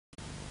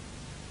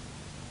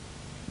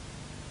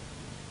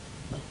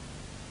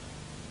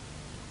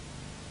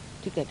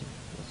ठीक है.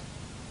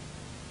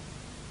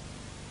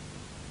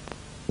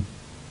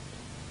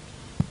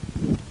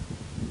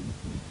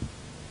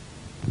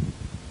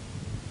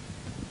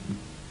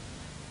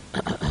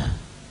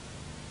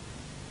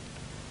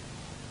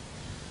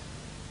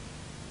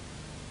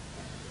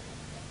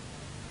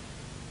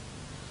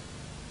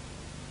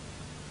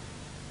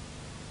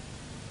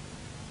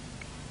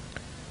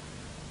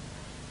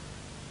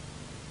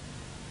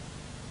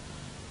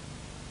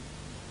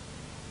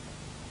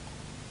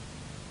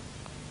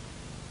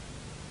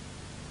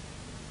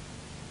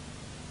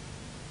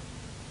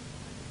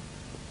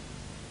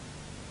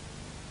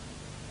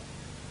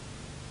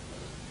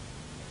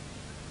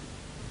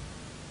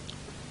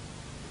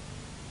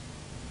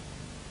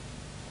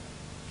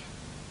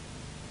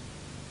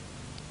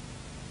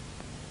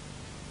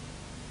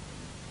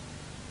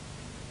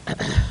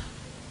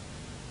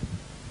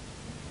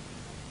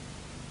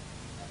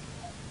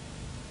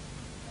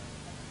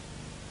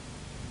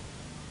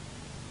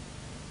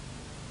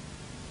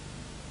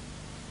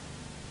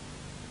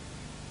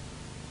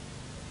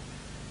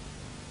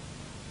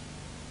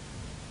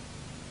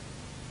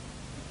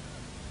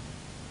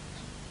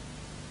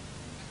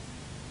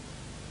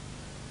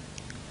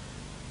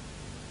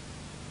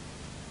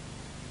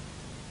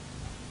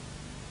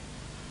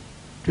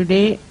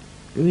 Today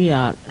we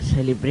are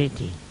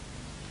celebrating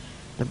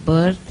the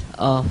birth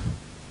of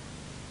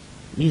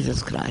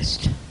Jesus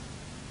Christ.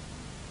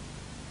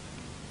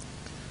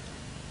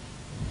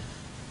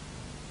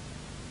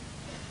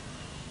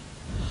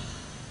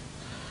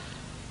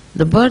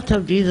 The birth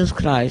of Jesus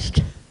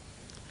Christ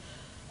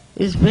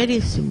is very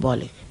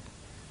symbolic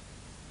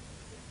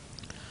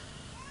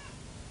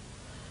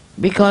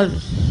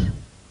because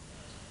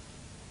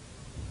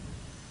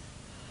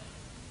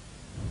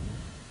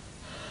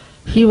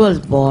he was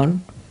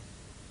born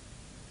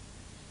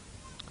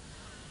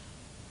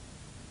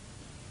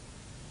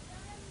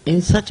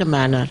in such a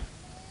manner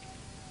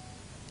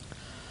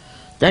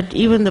that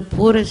even the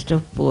poorest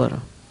of poor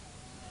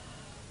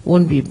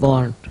won't be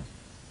born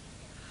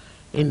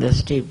in the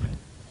stable.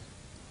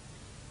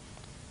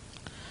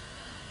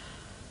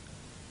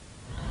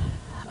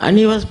 And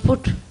he was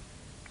put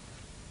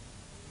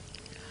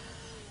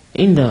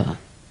in the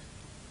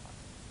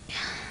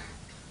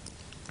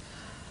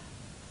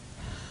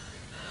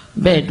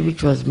bed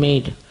which was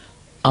made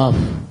of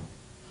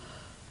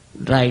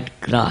dried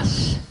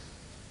grass.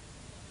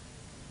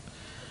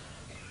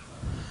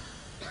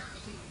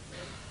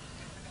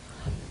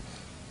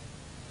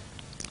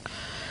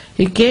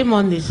 He came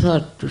on this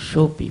earth to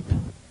show people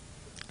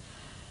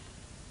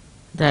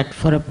that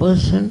for a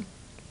person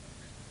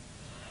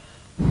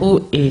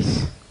who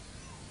is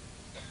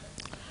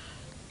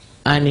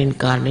an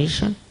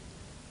incarnation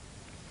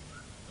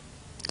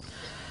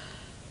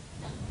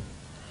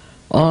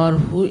or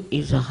who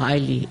is a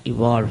highly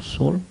evolved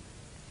soul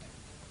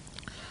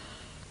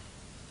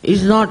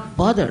is not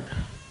bothered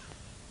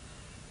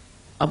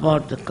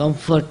about the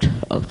comfort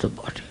of the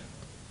body.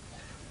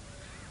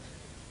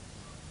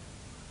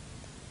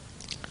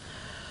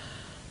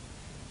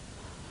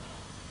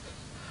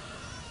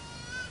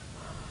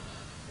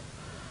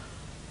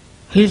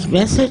 His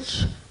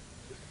message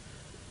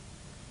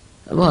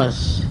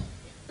was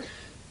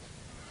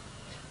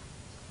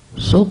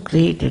so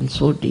great and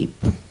so deep.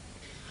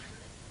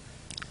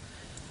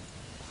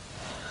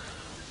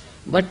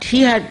 But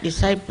he had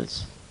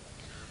disciples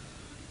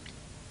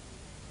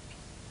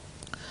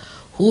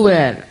who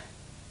were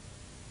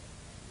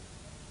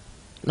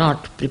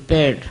not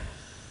prepared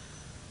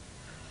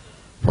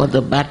for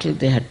the battle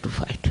they had to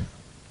fight.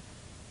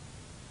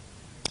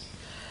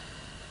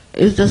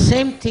 It's the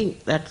same thing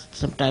that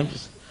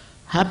sometimes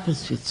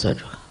happens with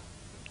Sahaja.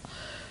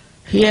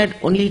 He had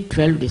only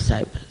 12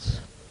 disciples.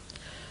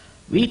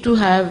 We too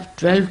have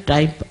 12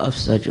 types of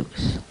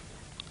Sahajas.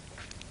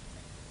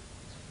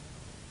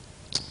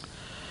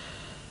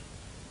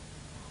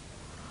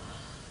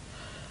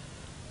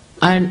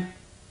 And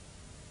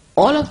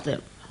all of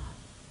them,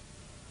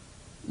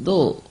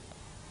 though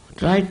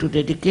tried to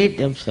dedicate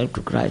themselves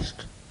to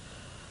Christ,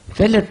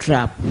 fell a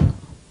trap,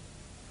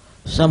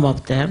 some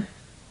of them,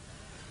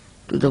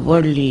 to the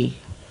worldly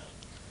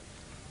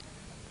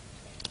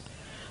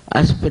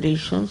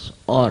aspirations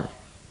or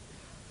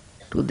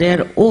to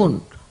their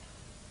own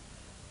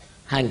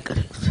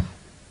hankerings.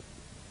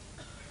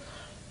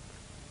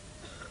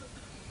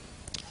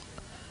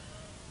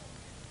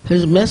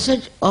 His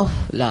message of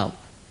love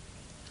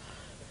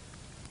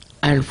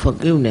and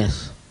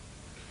forgiveness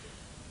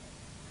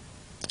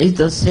is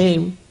the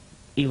same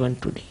even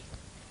today.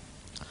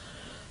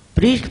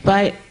 Preached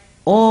by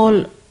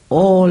all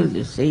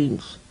the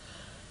saints,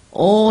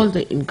 all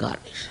the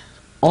incarnations,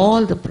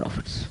 all the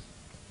prophets.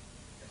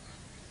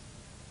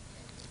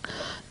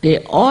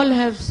 They all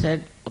have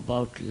said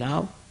about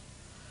love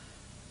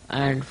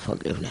and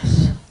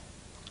forgiveness.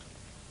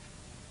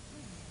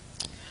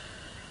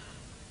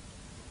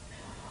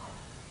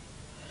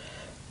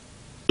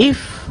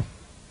 If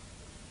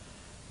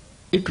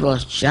it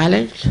was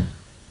challenged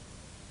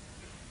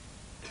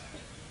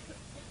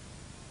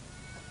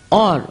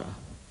or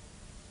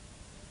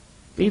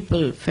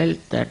people felt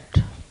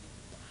that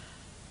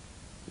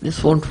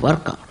this won't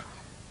work out.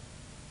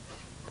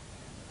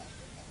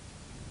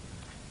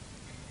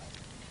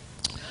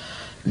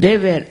 They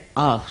were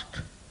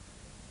asked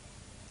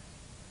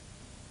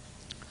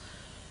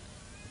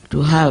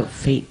to have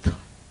faith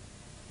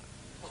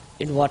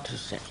in what is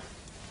said.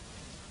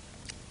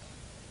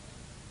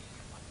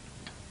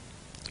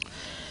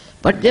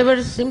 But they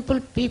were simple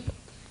people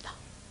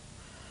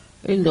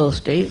in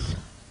those days.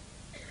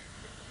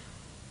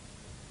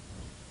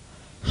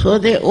 So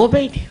they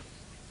obeyed him.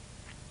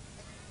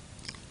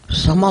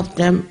 Some of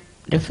them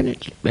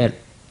definitely were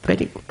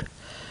very good.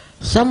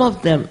 Some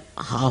of them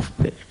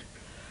half-baked.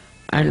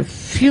 And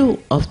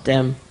few of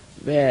them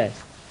were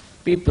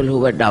people who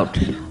were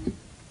doubting.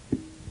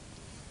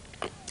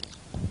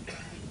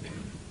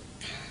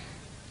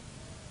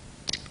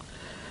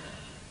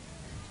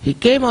 He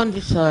came on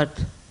this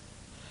earth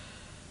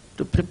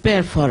to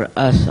prepare for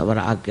us our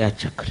Agya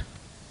Chakra.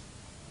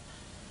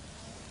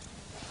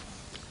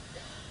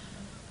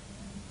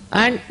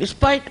 And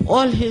despite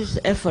all his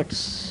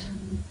efforts,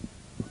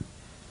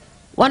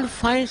 one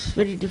finds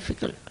very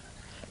difficult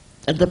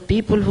that the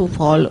people who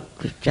follow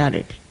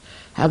Christianity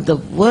have the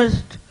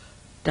worst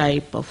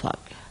type of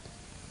Agya.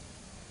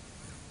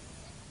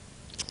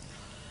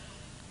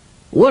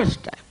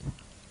 Worst type.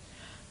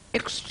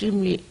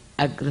 Extremely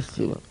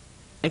aggressive,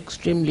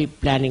 extremely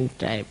planning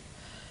type,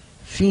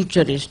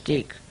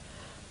 futuristic.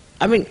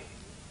 I mean,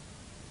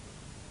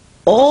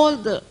 all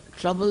the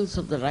troubles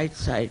of the right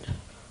side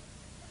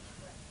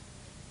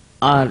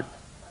are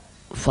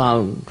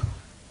found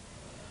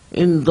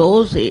in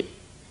those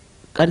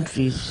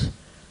countries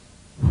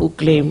who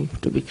claim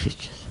to be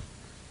Christians.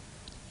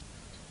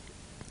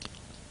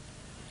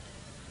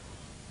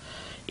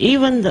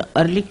 Even the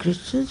early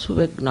Christians who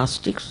were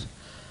Gnostics,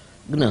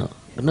 Gna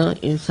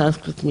in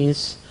Sanskrit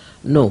means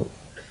no,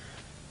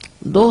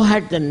 though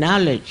had the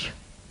knowledge,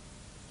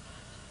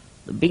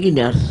 the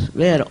beginners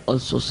were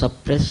also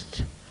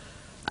suppressed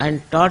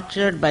and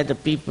tortured by the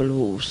people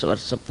who were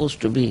supposed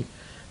to be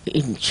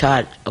in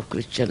charge of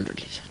Christian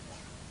religion.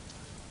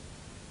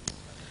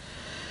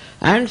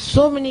 And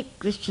so many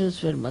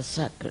Christians were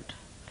massacred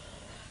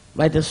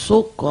by the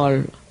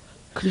so-called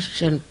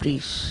Christian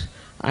priests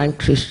and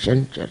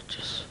Christian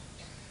churches.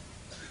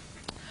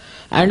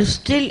 And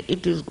still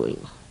it is going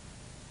on.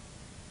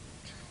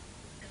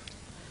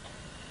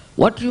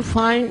 What you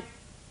find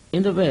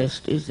in the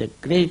West is a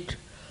great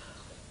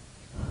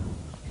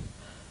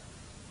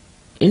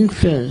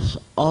influence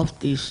of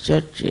these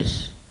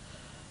churches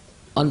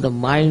on the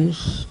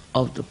minds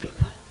of the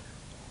people.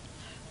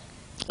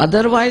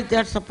 Otherwise they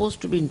are supposed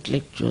to be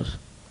intellectuals,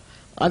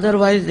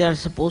 otherwise they are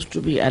supposed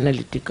to be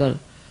analytical,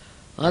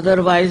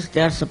 otherwise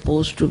they are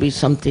supposed to be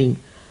something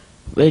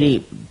very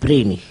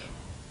brainy.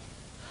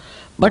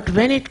 But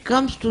when it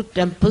comes to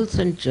temples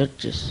and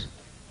churches,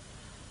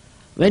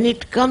 when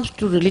it comes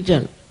to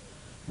religion,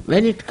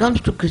 when it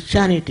comes to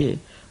Christianity,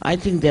 I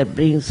think their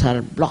brains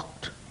are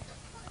blocked,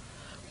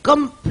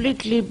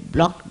 completely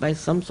blocked by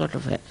some sort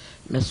of a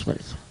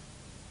mesmerism.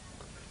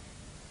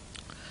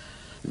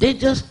 They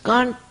just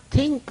can't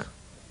think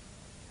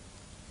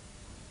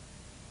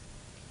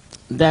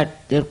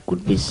that there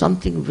could be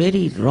something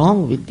very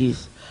wrong with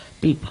these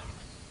people.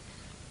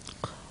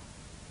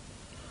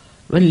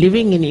 When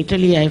living in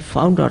Italy, I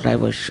found out, I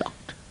was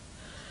shocked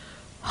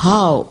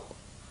how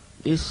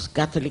this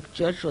Catholic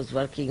Church was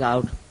working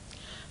out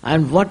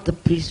and what the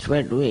priests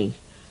were doing,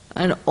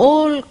 and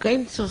all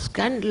kinds of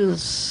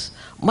scandals,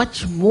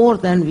 much more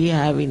than we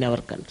have in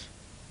our country.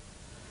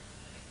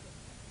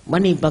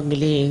 Money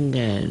bungling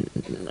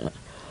and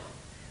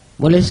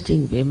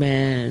molesting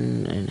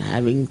women and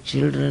having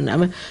children. I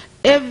mean,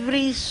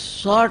 every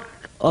sort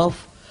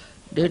of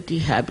dirty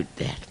habit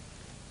there.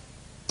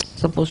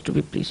 Supposed to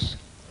be priests.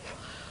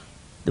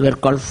 They were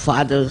called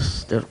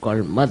fathers, they were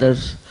called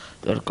mothers,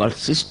 they were called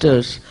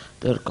sisters,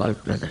 they were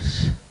called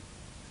brothers.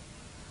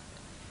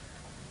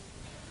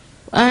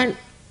 And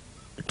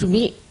to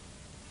me,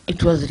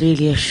 it was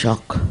really a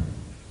shock.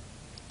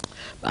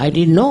 I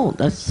didn't know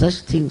that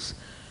such things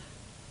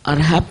are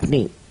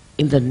happening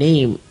in the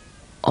name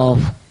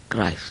of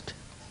Christ.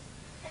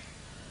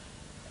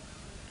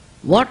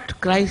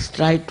 What Christ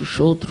tried to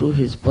show through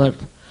his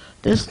birth,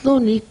 there's no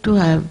need to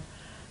have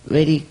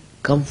very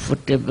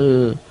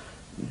comfortable,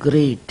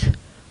 great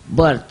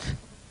birth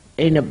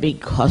in a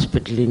big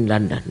hospital in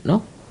London,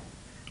 no?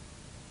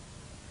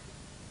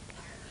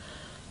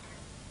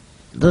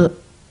 The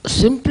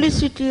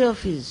simplicity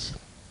of his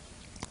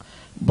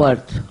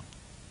birth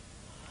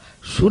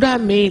should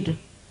have made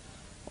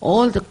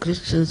all the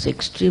Christians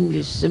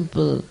extremely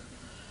simple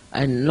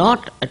and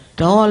not at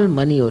all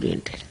money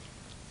oriented.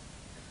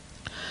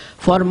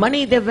 For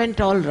money they went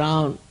all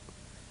round,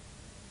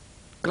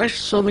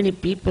 crushed so many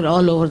people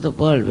all over the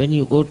world. When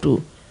you go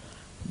to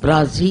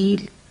Brazil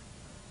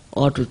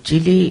or to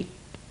Chile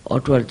or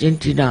to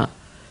Argentina,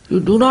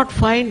 you do not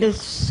find a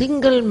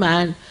single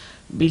man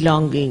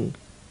belonging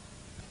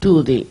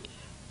to the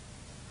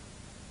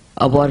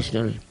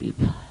Aboriginal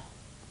people.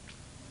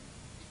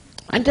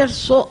 And they are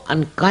so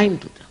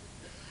unkind to them.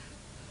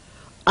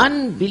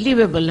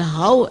 unbelievable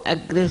how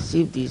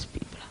aggressive these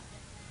people are.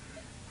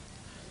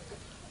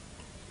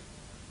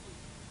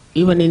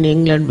 Even in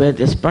England where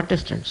there's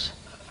Protestants,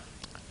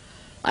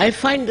 I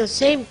find the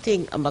same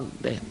thing among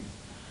them.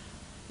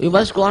 We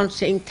must go on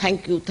saying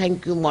thank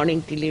you,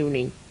 morning till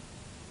evening.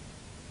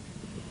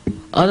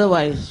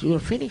 Otherwise you are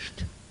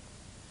finished.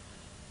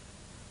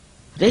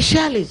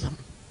 Racialism.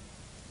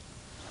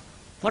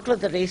 What was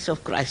the race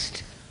of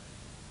Christ?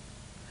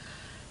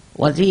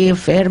 Was he a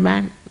fair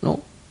man?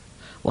 No.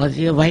 Was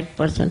he a white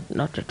person?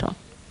 Not at all.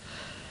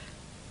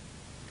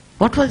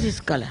 What was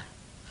his color?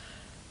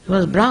 He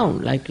was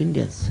brown like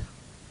Indians.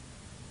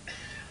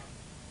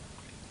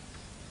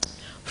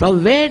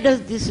 From where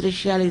does this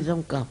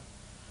racialism come?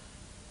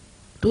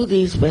 To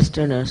these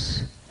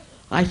Westerners,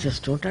 I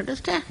just don't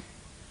understand.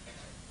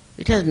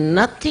 It has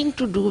nothing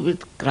to do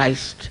with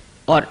Christ,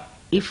 or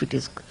if it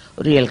is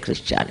real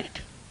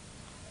Christianity.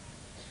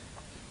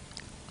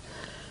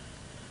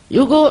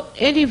 You go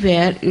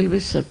anywhere, you'll be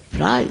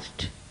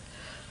surprised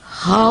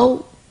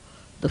how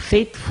the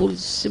faithful,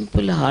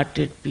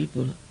 simple-hearted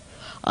people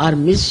are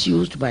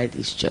misused by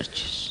these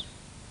churches.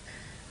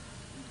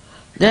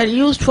 They are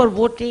used for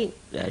voting,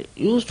 they are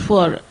used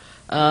for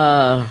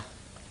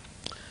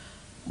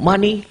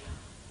money,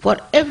 for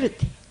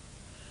everything.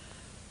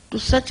 To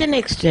such an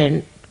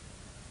extent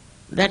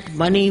that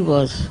money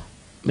was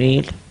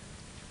made,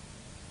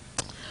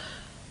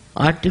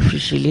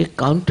 artificially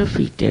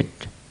counterfeited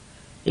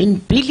in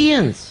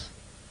billions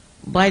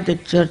by the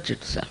church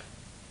itself.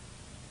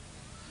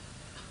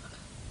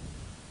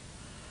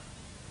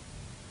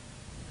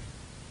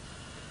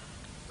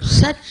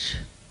 Such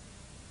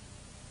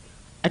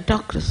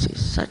autocracy,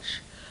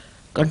 such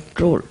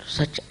control,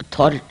 such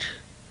authority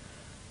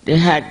they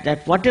had,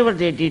 that whatever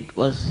they did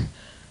was,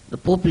 the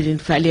Pope is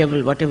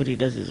infallible, whatever he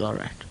does is all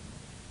right.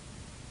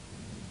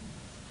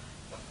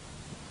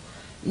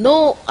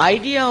 No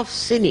idea of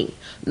sinning,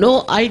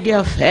 no idea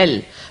of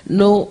hell,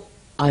 no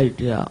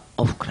idea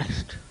of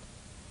Christ,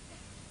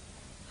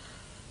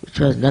 which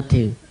was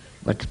nothing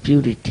but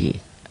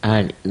purity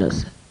and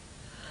innocence.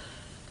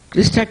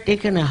 Christ has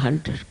taken a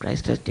hunter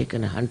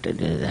in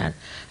his hand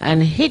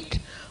and hit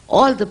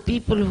all the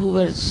people who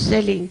were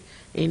selling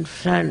in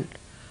front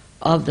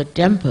of the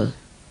temple,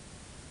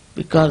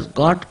 because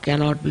God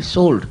cannot be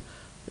sold.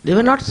 They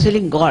were not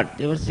selling God,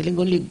 they were selling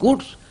only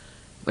goods,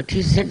 but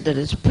he said the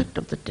respect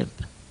of the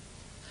temple.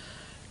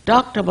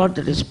 Talked about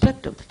the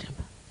respect of the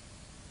temple.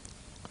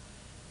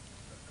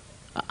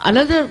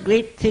 Another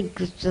great thing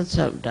Christians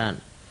have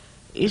done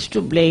is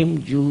to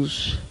blame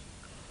Jews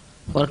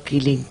for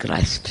killing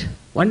Christ.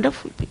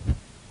 Wonderful people.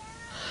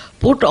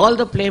 Put all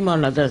the blame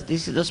on others.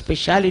 This is the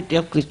speciality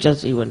of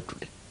Christians even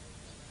today.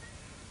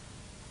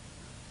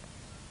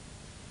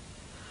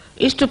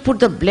 Is to put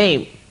the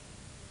blame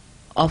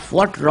of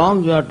what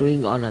wrong you are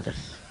doing on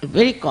others.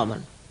 Very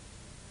common.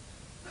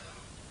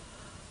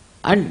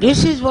 And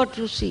this is what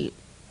you see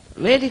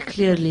very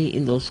clearly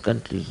in those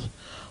countries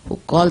who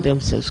call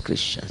themselves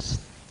Christians.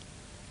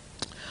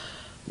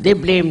 They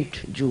blamed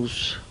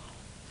Jews.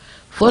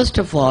 First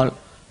of all,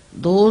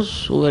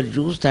 those who were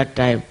Jews that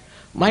time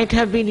might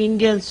have been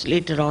Indians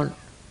later on.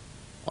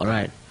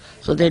 Alright.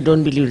 So they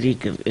don't believe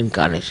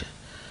reincarnation.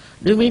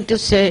 Do you mean to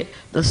say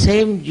the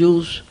same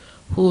Jews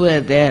who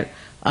were there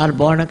are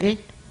born again?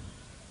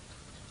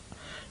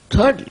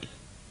 Thirdly,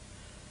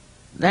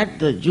 that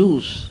the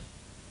Jews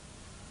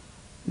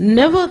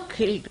never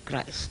killed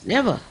Christ,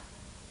 never,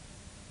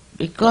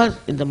 because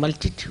in the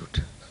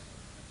multitude.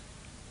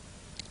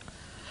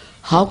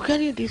 How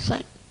can you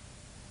decide?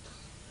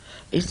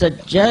 It's the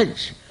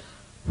judge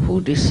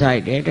who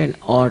decided and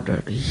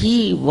ordered.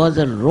 He was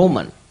a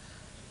Roman.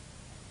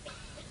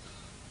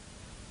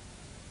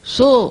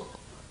 So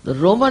the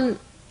Roman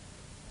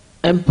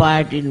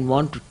Empire didn't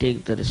want to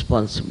take the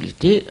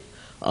responsibility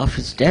of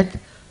his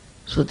death,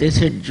 so they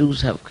said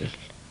Jews have killed.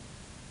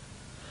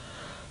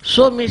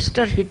 So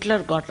Mr.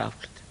 Hitler got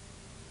after them.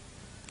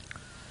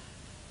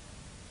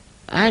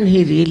 And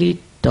he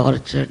really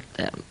tortured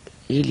them,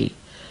 really.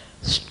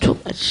 It's too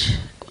much.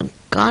 One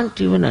can't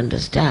even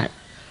understand.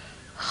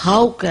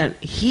 How can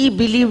he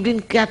believed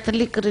in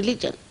Catholic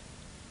religion?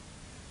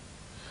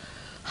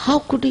 How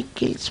could he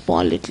kill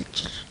small little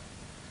children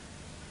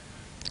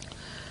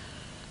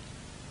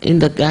in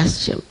the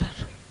gas chamber?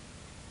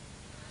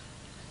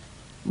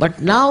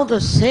 But now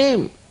the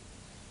same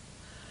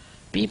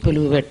people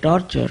who were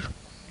tortured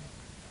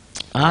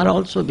are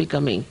also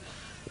becoming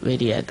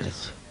very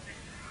aggressive.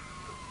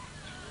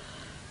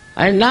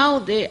 And now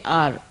they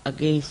are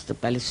against the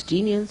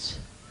Palestinians,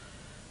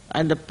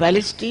 and the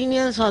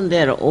Palestinians on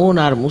their own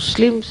are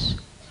Muslims,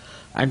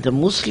 and the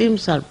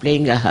Muslims are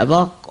playing a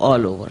havoc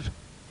all over.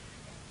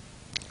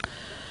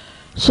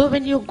 So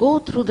when you go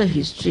through the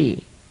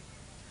history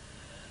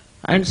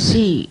and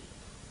see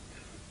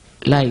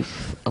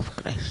life of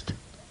Christ,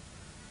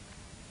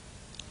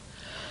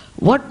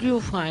 what you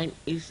find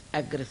is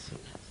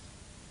aggressiveness.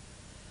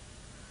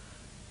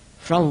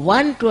 From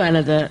one to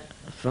another,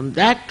 from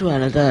that to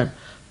another,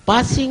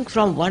 passing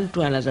from one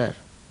to another.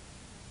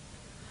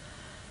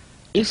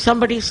 If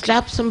somebody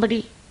slaps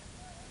somebody,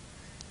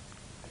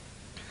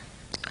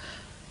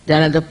 the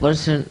another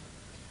person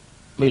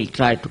will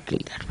try to kill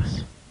that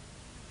person.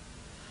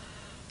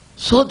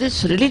 So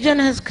this religion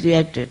has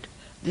created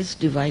this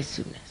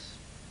divisiveness.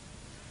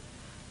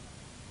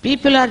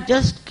 People are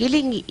just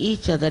killing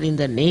each other in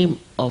the name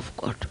of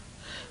God,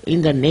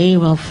 in the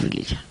name of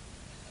religion.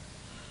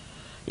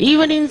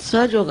 Even in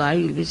Sahaja,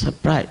 you will be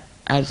surprised.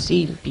 I have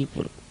seen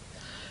people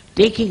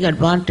taking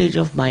advantage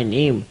of my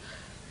name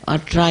or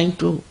trying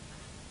to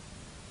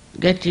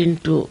get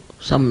into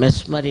some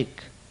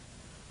mesmeric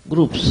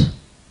groups.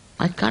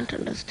 I can't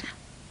understand.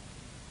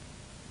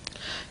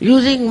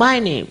 Using my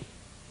name,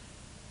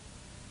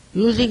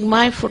 using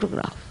my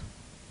photograph.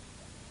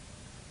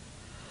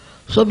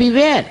 So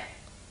beware.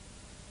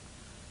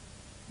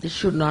 This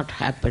should not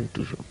happen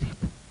to you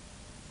people.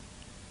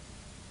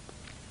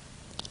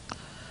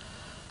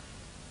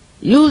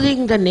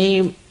 Using the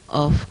name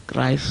of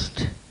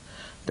Christ,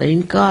 the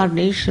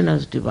incarnation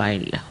as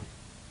divine love,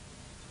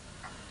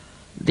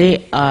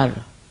 they are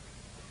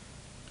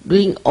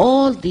doing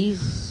all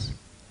these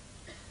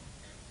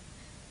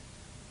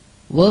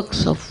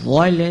works of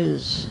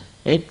violence,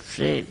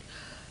 hatred,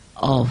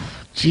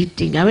 of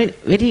cheating,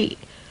 very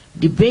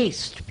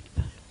debased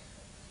people.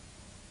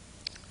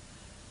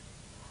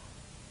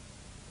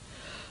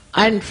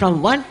 And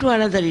from one to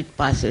another it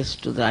passes,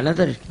 to the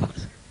another it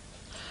passes.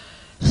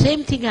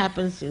 Same thing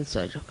happens in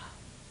Sahaja.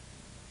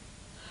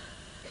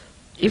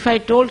 If I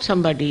told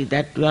somebody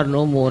that you are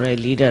no more a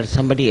leader,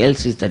 somebody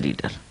else is the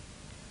leader,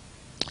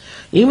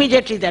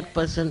 immediately that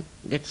person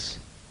gets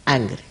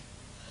angry.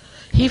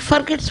 He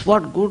forgets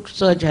what good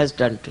Sahaja has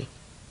done to him.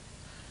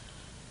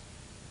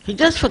 He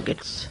just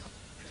forgets.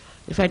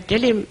 If I tell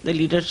him the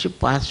leadership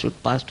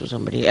should pass to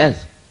somebody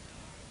else,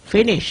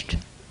 finished.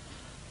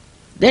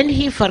 Then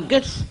he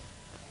forgets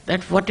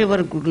that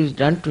whatever good is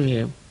done to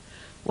him,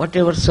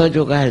 whatever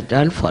Sahaja has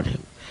done for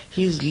him,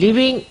 he is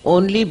living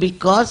only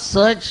because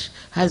Sahaja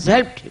has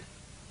helped him.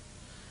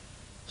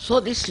 So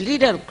this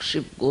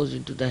leadership goes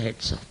into the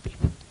heads of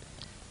people.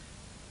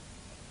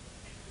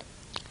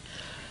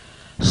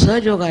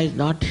 Sahaja is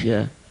not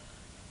here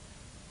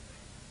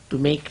to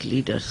make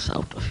leaders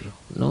out of you.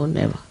 No,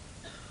 never.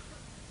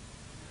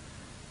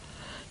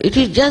 It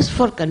is just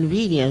for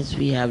convenience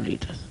we have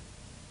leaders.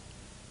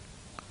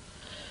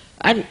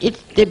 And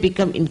if they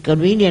become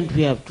inconvenient,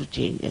 we have to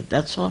change it.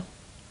 That's all.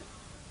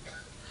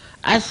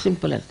 As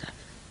simple as that.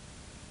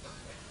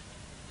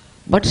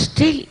 But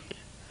still,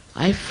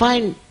 I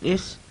find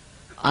this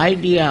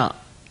idea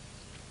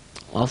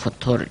of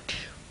authority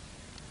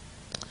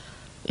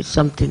is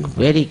something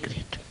very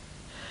great.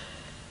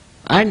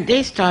 And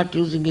they start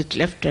using it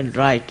left and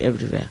right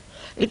everywhere.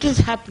 It is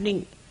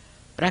happening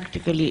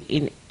practically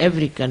in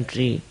every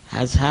country,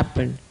 has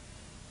happened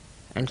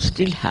and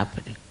still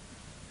happening.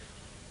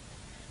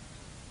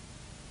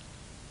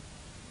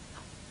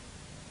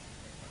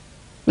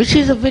 Which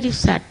is a very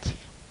sad thing.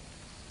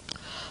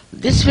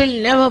 This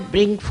will never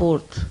bring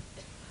forth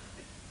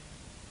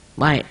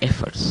my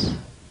efforts.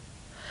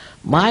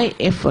 My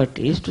effort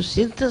is to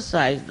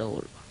synthesize the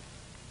whole,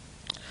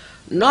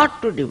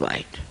 not to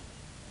divide.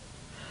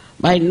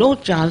 By no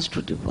chance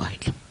to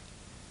divide.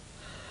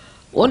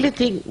 Only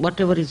thing,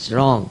 whatever is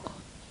wrong,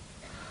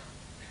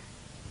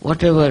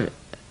 whatever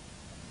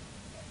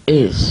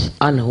is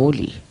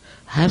unholy,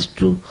 has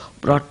to be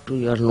brought to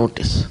your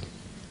notice.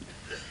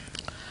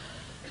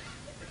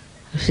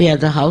 See,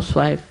 as a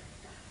housewife,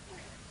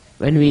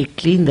 when we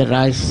clean the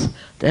rice,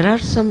 there are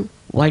some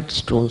white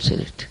stones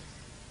in it.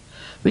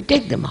 We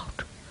take them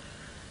out.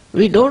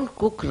 We don't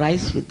cook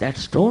rice with that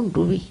stone,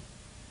 do we?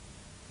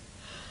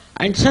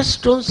 And such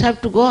stones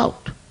have to go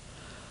out.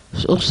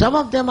 So some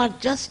of them are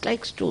just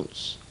like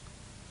stones.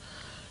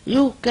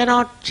 You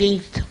cannot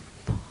change them.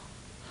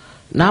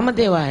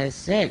 Namadeva has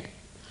said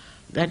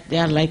that they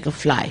are like a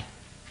fly,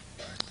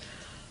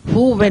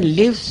 who when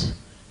lives,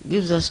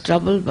 gives us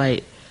trouble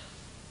by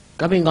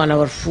coming on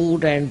our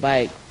food and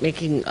by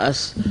making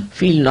us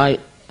feel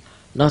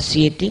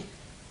nauseating.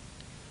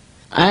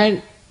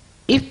 And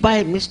if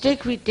by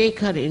mistake we take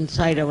her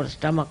inside our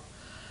stomach,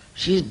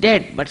 she is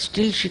dead, but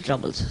still she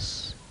troubles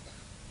us.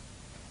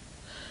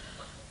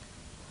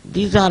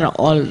 These are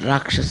all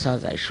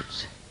Rakshasas, I should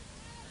say.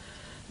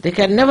 They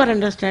can never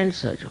understand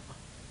Sahaja.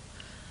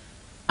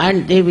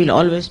 And they will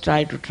always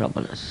try to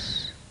trouble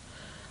us.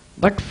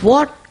 But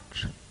what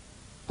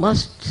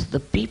must the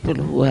people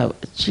who have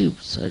achieved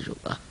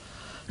Sahaja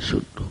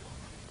should do?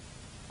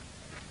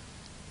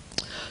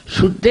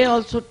 Should they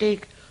also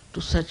take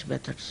to such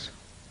methods?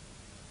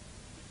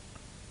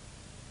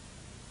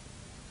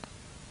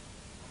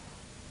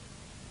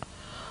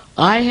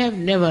 I have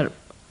never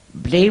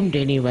blamed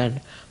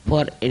anyone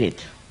for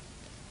anything.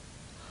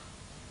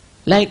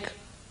 Like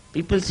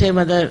people say,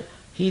 Mother,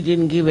 he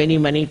didn't give any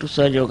money to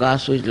Sahaja,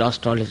 so he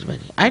lost all his money.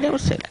 I never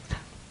say like that.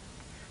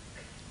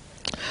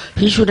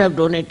 He should have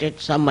donated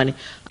some money.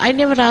 I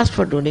never ask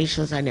for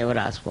donations, I never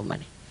ask for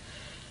money.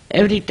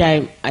 Every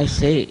time I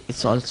say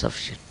it's all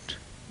sufficient.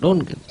 Don't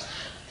give.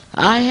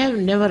 I have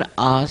never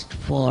asked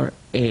for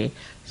a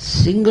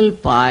single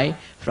pie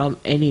from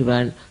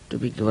anyone to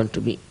be given to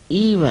me,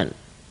 even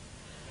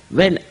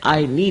when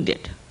I need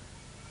it.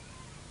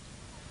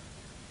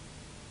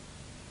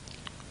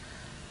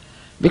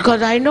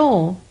 Because I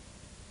know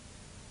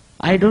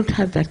I don't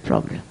have that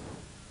problem.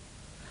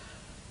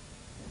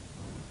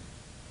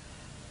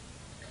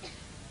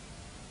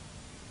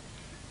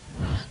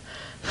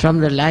 From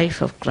the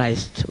life of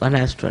Christ, one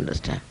has to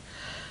understand.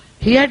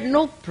 He had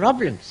no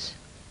problems.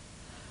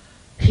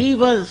 He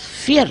was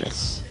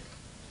fearless.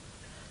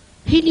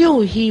 He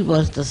knew he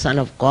was the Son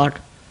of God.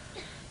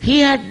 He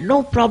had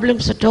no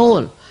problems at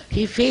all.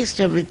 He faced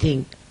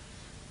everything,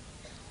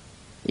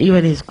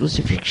 even his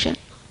crucifixion.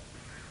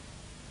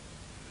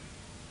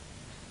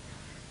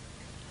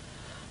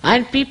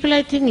 And people,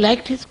 I think,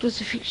 liked his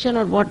crucifixion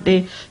or what,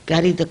 they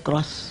carry the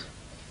cross.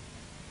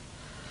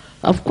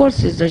 Of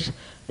course, is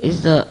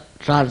the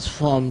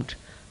transformed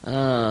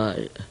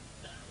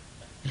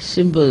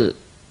symbol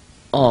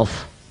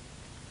of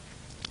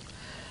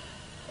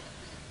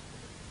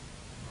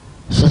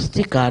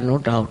swastika, no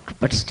doubt,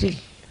 but still,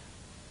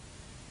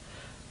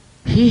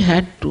 he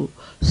had to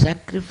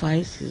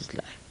sacrifice his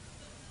life.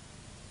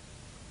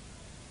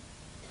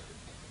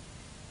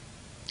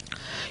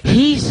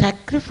 He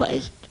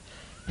sacrificed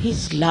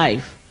his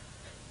life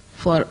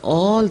for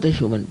all the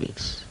human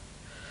beings,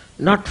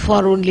 not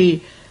for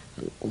only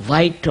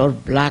white or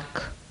black,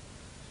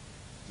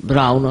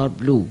 brown or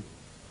blue,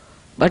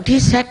 but he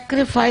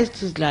sacrificed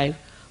his life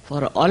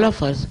for all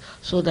of us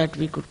so that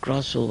we could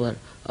cross over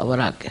our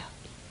Agya.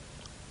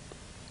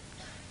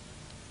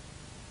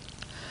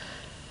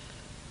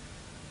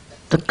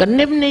 The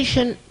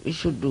condemnation we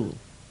should do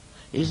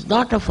is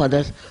not of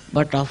others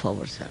but of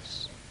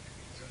ourselves.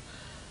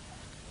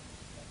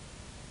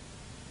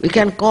 We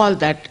can call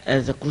that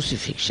as a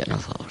crucifixion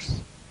of ours,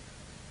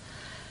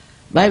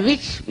 by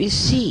which we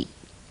see,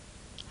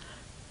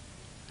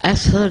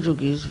 as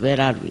Sahajogis,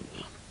 where are we?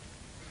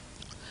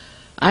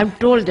 I am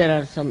told there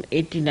are some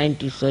 80-90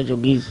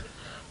 Sahajogis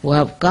who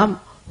have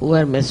come who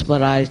were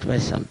mesmerized by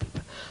some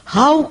people.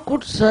 How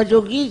could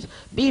Sahajogis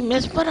be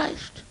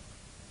mesmerized?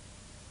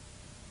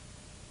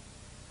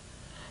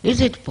 Is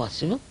it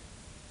possible?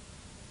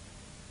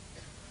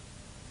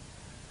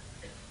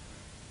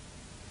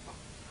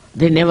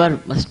 They never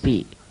must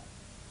be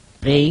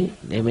praying,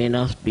 they may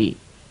not be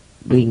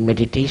doing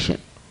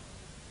meditation.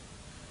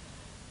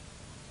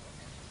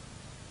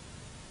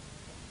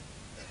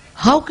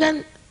 How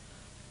can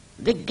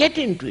they get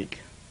into it?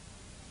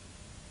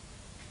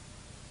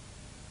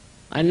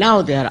 And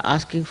now they are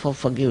asking for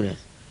forgiveness.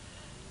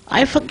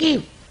 I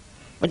forgive,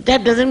 but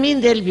that doesn't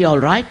mean they'll be all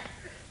right.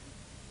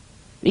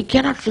 We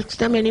cannot fix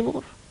them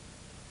anymore.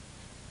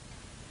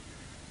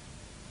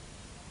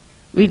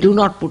 We do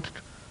not put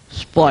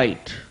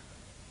spoiled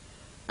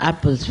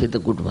apples with the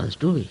good ones,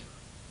 do we?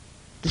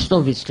 There's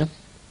no wisdom.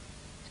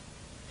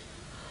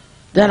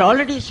 They are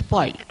already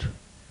spoiled,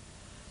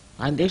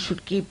 and they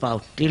should keep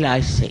out till I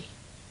say.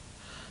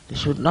 They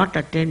should not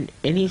attend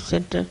any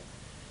center.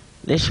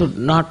 They should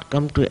not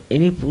come to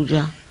any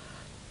puja.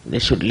 They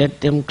should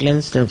let them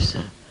cleanse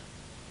themselves.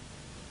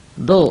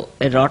 Though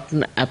a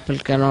rotten apple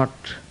cannot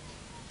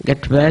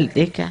get well,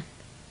 they can.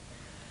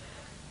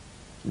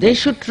 They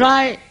should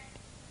try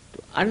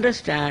to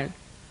understand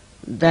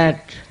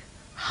that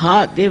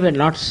they were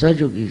not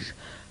Sahajogis.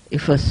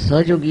 If a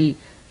Sahajogi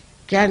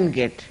can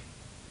get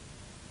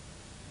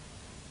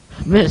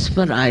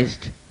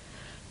mesmerized,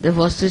 then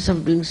what's the use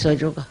of doing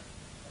Sahajoga?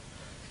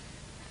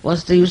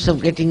 What's the use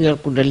of getting your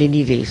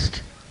Kundalini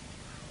raised?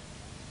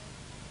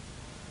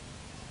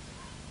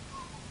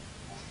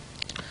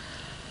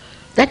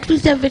 That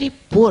means they are very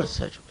poor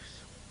Sahajogis.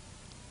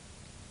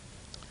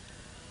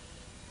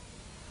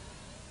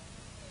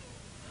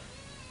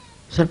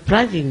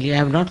 Surprisingly, I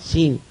have not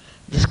seen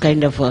this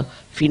kind of a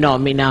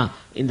phenomena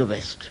in the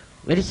West.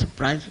 Very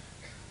surprising.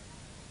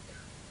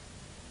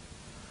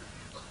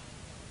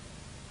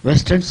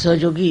 Western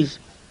Sahajogis,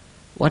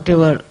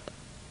 whatever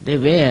they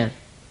wear,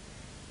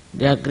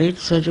 they are great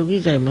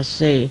Sahajogis, I must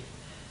say,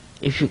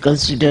 if you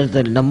consider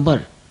the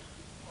number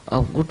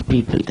of good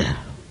people there.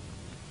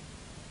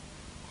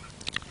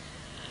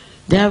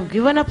 They have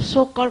given up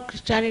so-called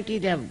Christianity,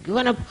 they have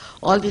given up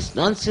all this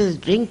nonsense,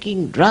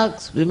 drinking,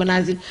 drugs,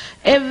 womanizing,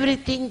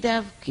 everything they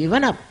have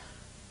given up.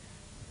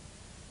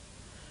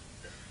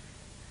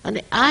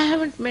 And I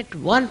haven't met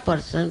one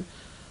person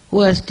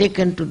who has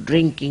taken to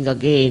drinking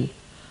again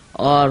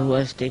or who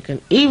has taken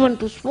even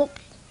to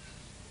smoking.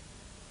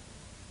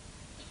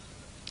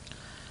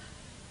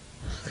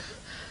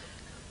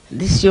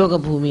 This yoga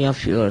bhumi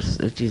of yours,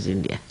 which is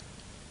India,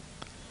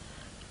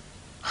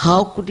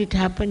 how could it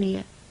happen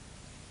here?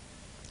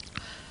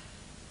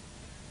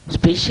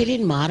 Especially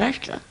in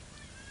Maharashtra.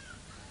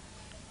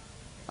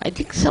 I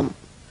think some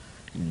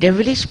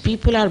devilish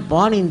people are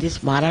born in this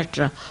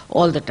Maharashtra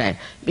all the time.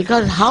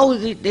 Because how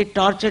is it they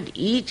tortured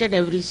each and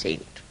every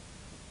saint?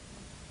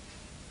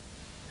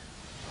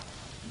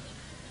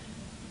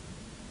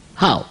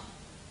 How?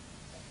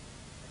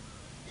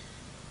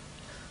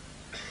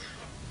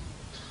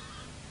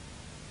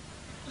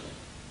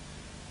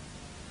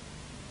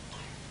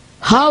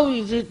 How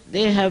is it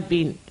they have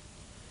been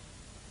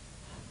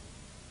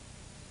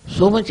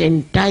so much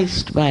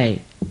enticed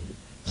by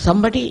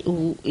somebody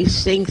who is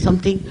saying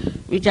something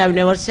which I have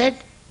never said?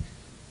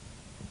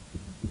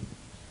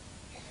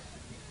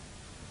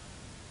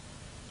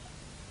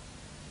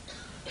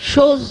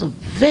 shows a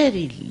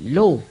very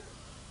low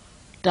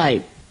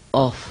type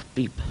of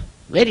people,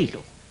 very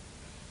low.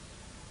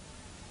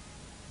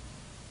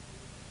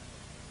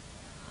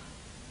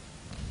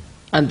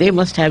 And they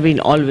must have been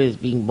always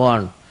being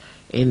born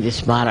in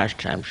this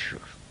Maharashtra, I'm sure.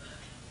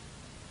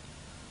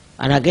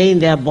 And again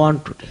they are born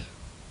today.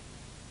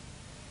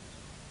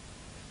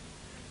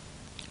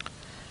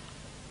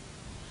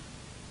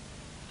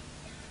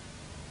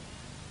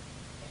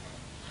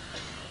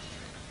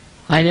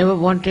 I never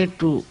wanted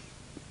to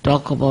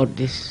talk about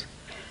this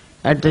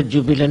at the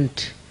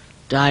jubilant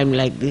time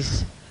like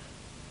this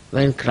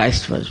when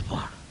Christ was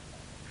born.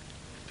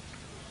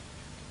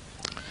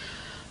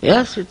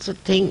 Yes, it's a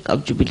thing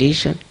of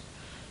jubilation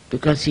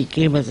because he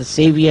came as a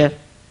savior.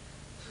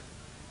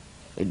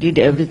 He did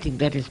everything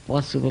that is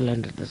possible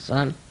under the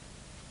sun.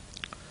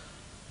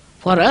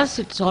 For us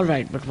it's all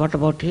right, but what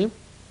about him?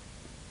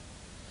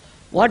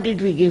 What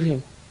did we give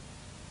him?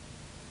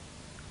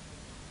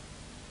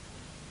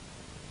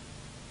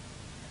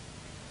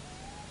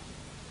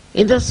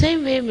 In the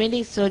same way,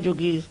 many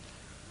Sahajogis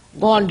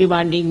go on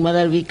demanding,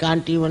 Mother, we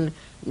can't even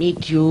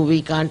meet you,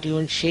 we can't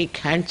even shake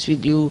hands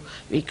with you,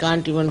 we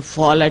can't even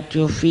fall at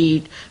your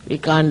feet, we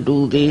can't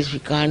do this, we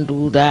can't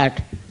do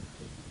that.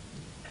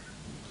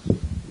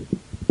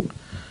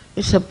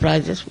 It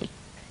surprises me.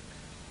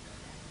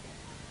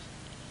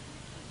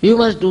 You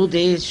must do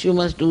this, you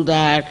must do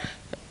that,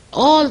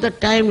 all the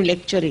time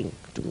lecturing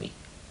to me.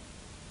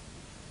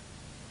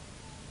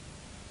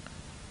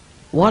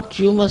 What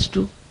you must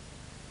do?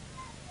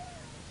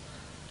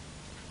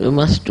 You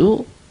must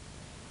do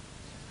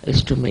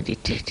is to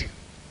meditate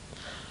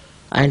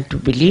and to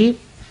believe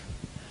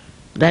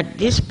that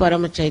this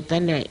Parama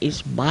Chaitanya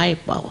is my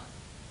power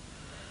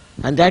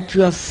and that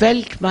you have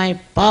felt my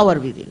power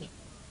within you.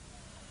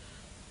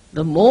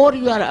 The more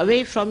you are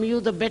away from you,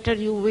 the better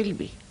you will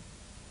be.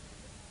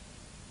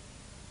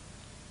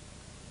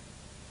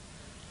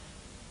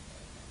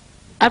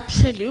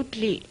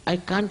 Absolutely, I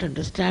can't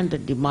understand the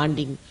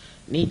demanding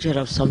nature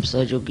of some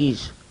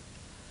Sahajogis.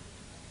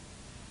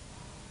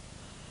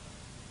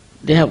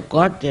 They have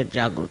got their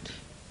Jagruti,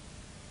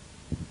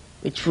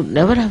 which would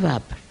never have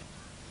happened.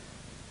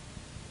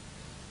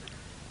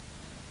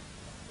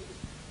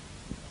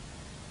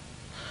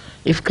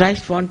 If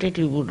Christ wanted,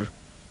 he would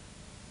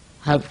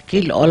have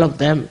killed all of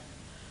them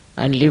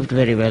and lived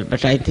very well,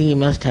 but I think he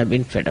must have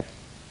been fed up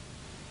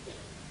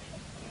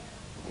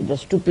with the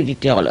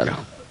stupidity all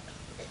around.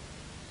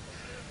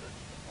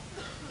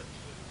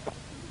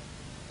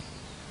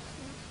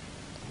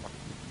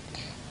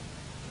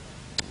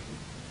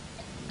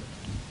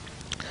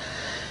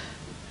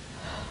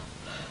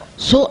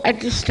 So at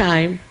this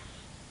time,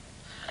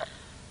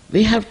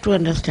 we have to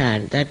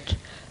understand that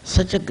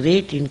such a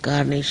great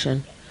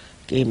incarnation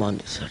came on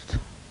this earth.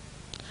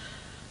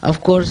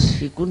 Of course,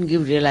 he couldn't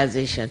give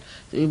realization.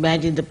 So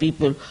imagine the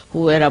people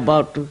who were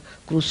about to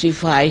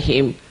crucify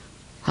him.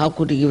 How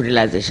could he give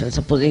realization?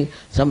 Supposing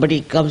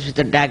somebody comes with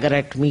a dagger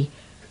at me,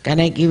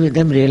 can I give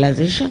them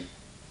realization?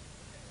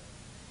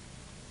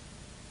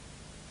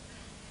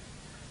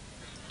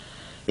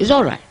 It's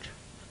all right.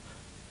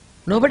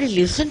 Nobody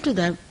listened to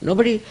them,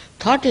 nobody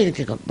thought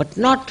anything of it, but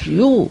not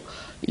you.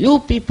 You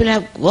people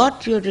have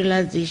got your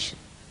realization.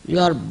 You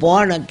are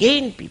born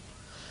again people.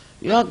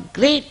 You are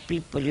great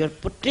people, your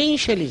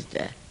potential is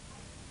there.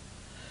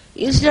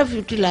 Instead of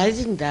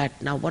utilizing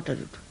that, now what are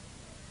you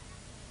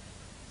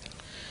doing?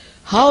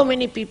 How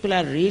many people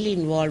are really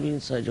involved in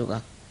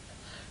Sahaja?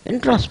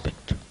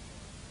 Introspect.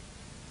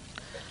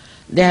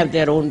 They have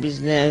their own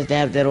business, they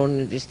have their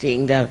own this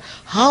thing.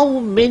 How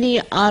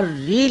many are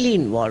really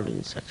involved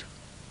in Sahaja?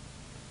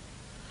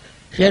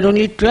 She had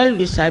only 12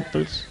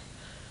 disciples,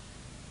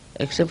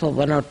 except for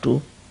one or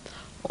two.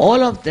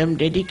 All of them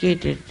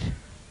dedicated,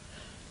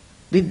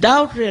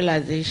 without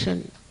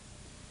realization,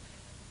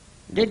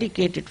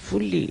 dedicated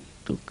fully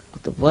to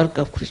the work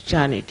of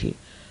Christianity,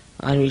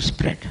 and we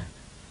spread.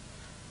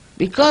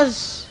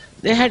 Because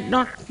they had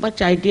not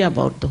much idea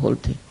about the whole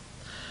thing.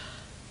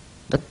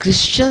 The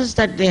Christians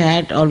that they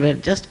had all were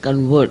just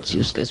converts,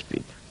 useless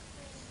people.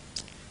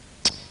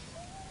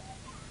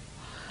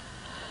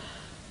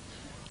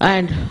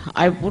 And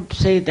I would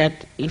say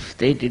that if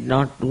they did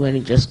not do any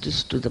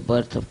justice to the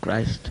birth of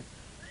Christ,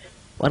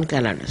 one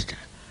can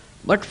understand.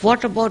 But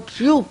what about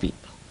you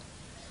people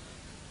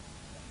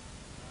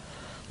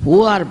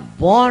who are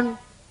born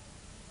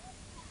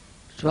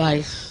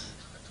twice,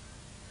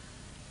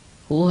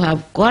 who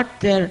have got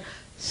their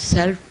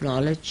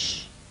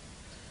self-knowledge,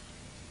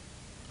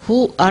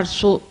 who are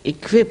so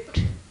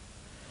equipped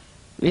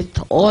with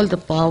all the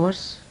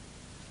powers,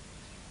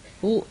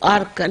 who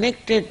are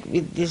connected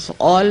with this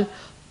all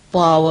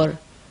power,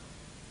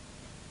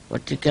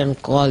 what you can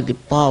call the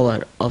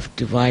power of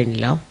divine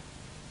love.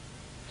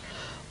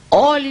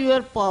 All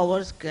your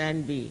powers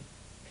can be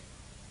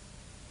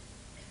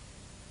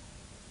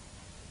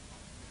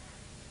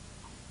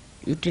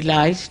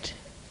utilized,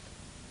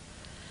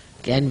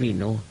 can be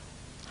known.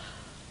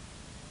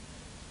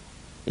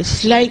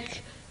 It's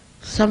like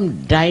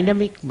some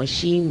dynamic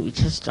machine which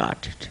has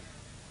started.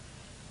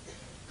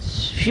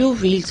 Few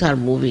wheels are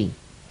moving,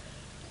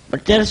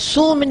 But there are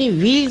so many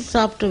wheels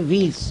after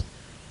wheels,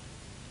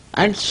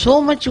 and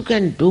so much you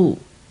can do.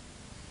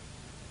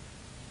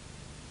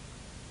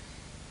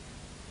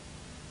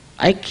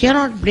 I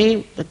cannot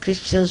blame the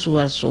Christians who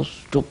are so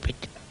stupid.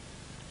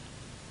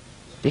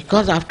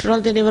 Because after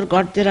all, they never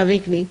got their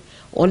awakening.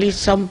 Only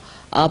some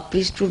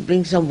priest would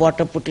bring some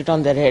water, put it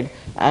on their head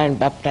and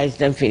baptize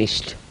them,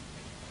 finished.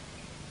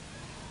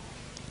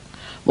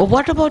 But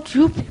what about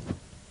you people?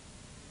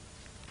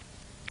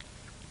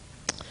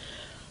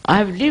 I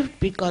have lived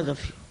because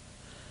of you.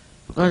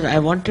 Because I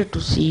wanted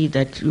to see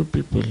that you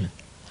people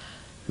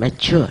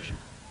mature.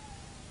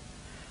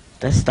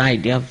 That's the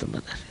idea of the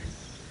mother.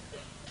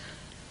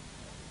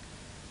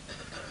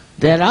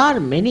 There are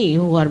many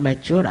who are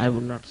mature, I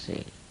would not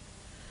say.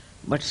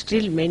 But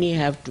still many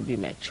have to be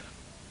mature.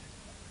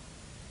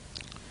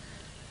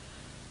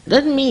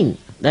 Doesn't mean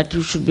that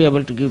you should be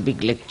able to give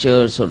big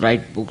lectures or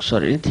write books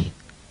or anything.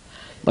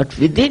 But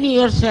within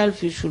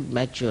yourself you should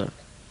mature.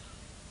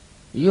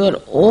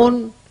 Your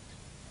own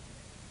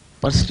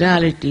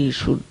personality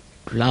should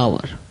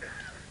flower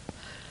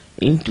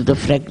into the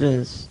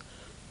fragrance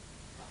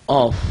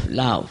of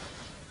love,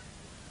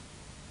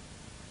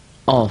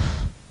 of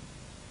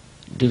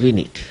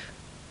divinity.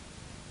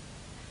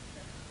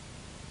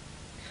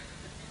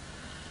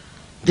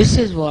 This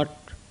is what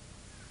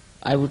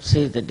I would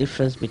say is the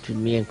difference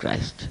between me and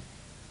Christ.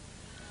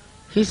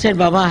 He said,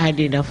 Baba, I had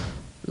enough.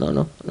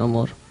 No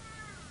more.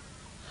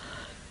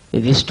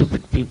 With these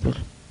stupid people.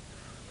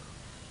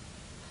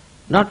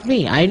 Not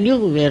me. I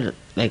knew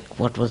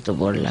what was the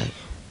world like.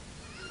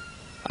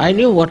 I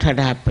knew what had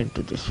happened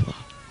to this world.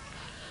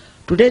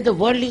 Today the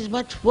world is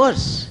much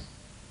worse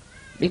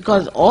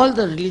because all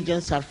the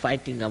religions are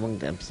fighting among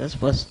themselves,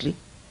 firstly.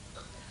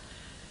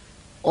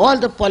 All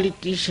the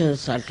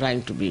politicians are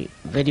trying to be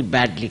very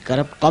badly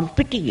corrupt,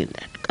 competing in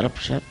that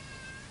corruption.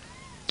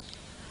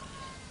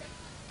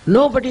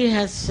 Nobody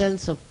has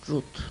sense of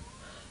truth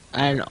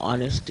and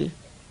honesty.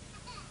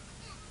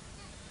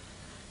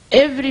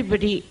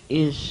 Everybody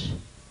is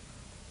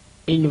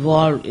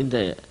involved in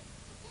the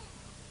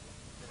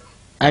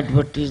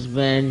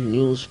advertisement,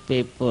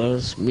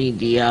 newspapers,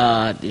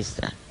 media, this,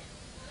 that,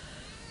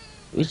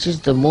 which is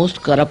the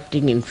most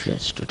corrupting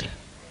influence today.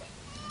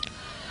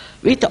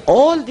 With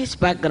all this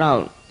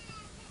background,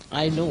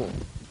 I know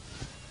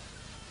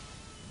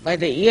by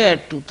the year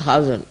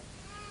 2000,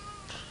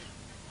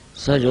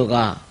 Sahaja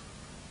Yoga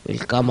will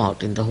come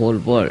out in the whole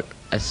world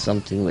as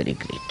something very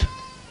great.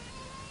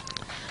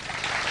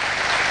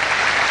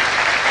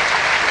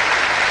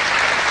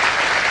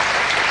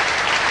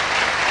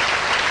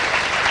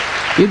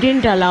 You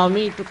didn't allow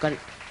me to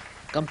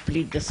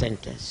complete the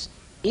sentence.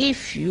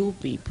 If you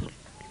people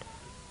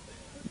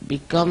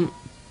become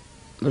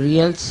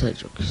real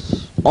Sahaja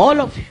Yogis,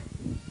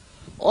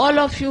 all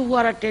of you who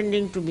are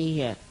attending to me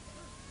here,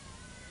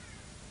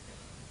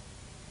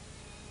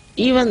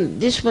 even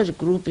this much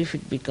group, if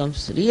it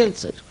becomes real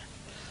Sahaja Yoga,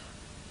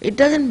 it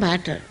doesn't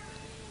matter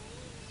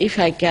if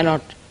I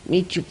cannot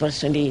meet you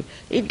personally,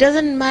 it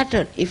doesn't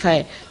matter if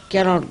I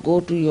cannot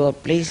go to your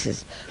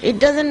places, it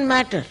doesn't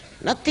matter,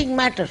 nothing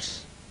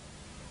matters.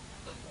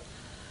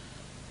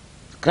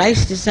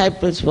 Christ's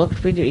disciples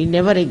worked with you, he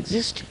never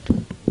existed.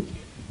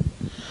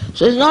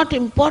 So it's not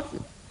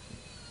important.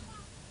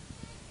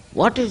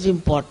 What is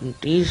important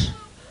is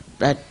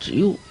that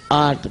you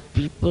are the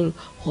people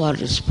who are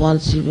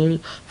responsible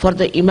for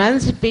the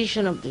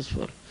emancipation of this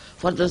world,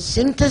 for the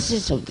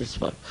synthesis of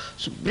this world.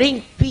 So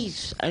bring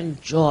peace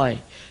and joy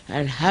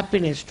and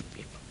happiness to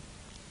people.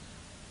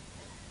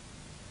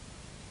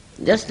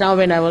 Just now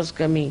when I was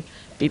coming,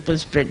 people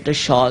spread the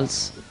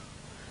shawls.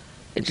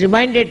 It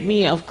reminded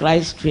me of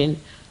Christ when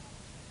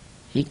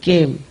he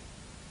came.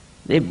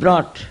 They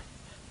brought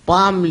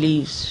palm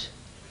leaves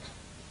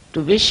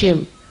to wish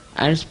him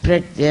and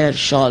spread their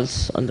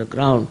shawls on the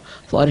ground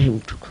for him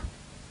to go.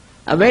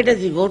 And where does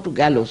he go? To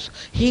gallows.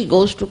 He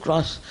goes to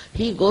cross.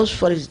 He goes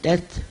for his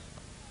death.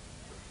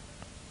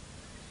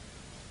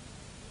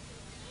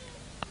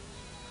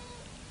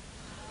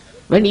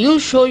 When you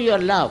show your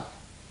love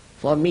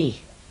for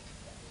me,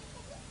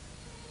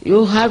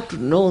 you have to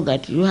know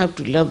that you have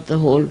to love the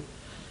whole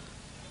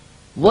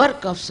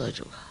work of Sahaja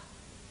Yoga.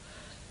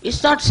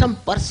 It's not some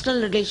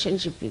personal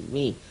relationship with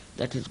me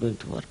that is going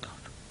to work out.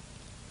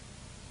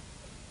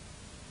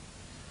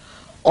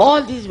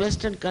 All these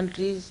Western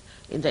countries,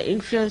 in the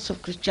influence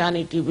of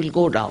Christianity, will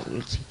go down,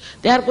 you'll see.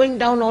 They are going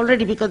down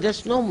already because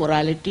there's no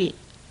morality.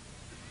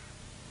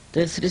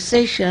 There's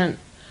recession,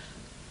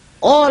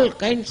 all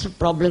kinds of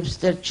problems.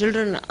 Their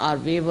children are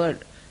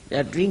wayward, they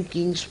are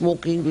drinking,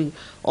 smoking, doing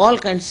all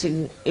kinds of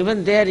things.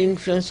 Even their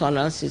influence on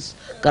us is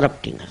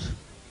corrupting us.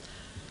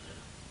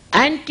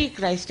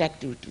 Antichrist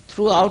activity.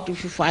 Throughout,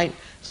 if you find,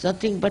 it's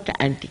nothing but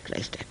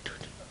Antichrist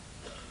activity.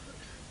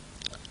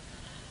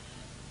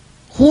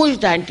 Who is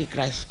the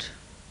Antichrist?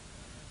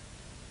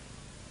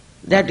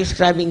 They are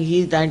describing he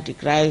is the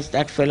Antichrist,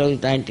 that fellow is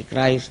the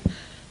Antichrist.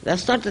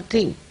 That's not the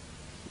thing.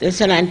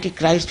 There's an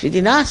Antichrist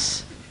within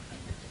us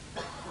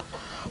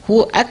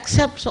who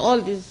accepts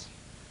all these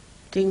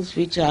things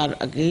which are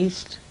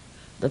against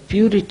the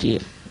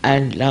purity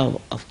and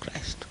love of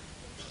Christ.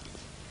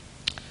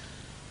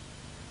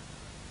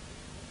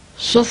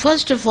 So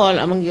first of all,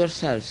 among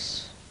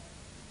yourselves,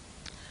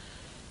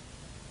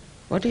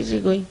 what is he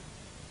going?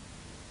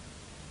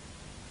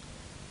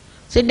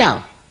 Sit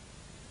down.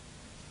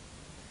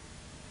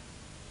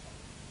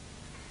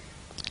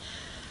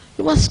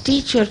 You must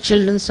teach your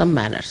children some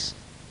manners.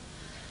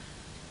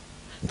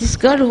 This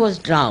girl who was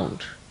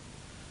drowned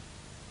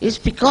is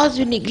because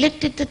you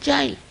neglected the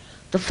child.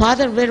 The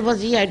father, where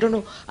was he? I don't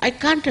know. I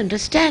can't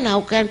understand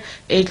how can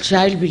a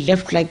child be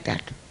left like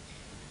that.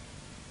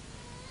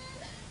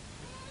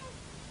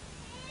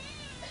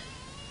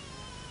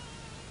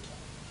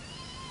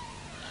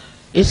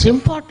 It's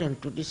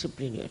important to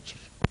discipline your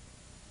children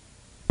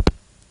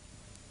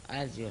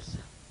as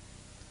yourself.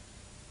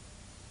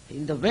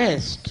 In the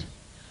West,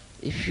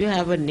 if you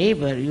have a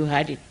neighbor, you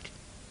had it.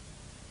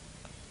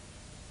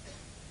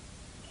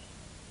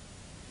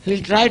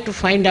 He'll try to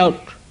find out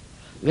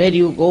where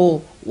you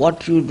go,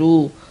 what you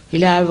do.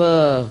 He'll have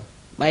a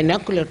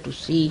binocular to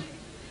see.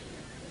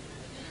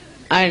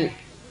 And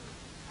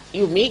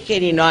you make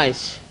any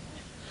noise,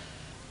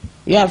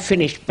 you are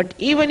finished. But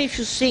even if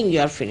you sing, you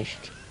are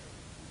finished.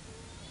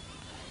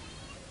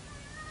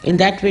 In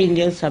that way,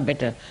 Indians are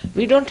better.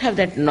 We don't have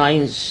that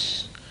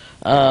noise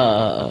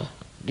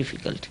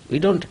difficulty. We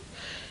don't.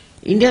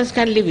 Indians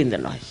can live in the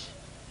noise.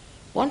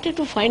 Wanted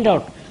to find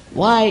out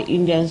why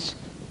Indians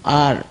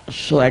are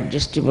so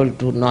adjustable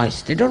to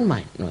noise. They don't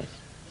mind noise.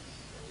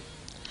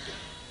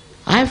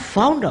 I have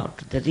found out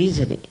the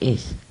reason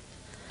is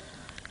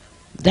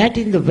that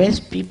in the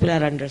West people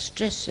are under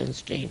stress and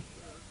strain.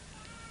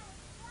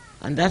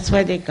 And that's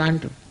why they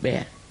can't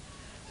bear.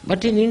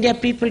 But in India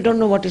people don't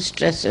know what is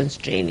stress and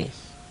strain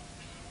is.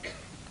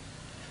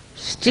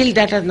 Still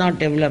that has not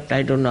developed,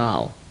 I don't know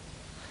how.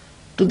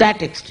 To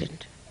that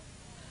extent.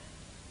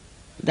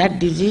 That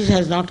disease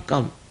has not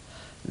come.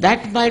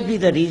 That might be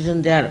the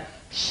reason they are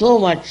so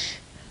much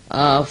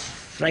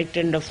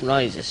frightened of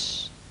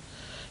noises.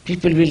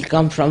 People will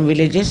come from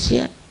villages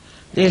here,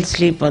 they'll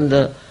sleep on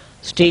the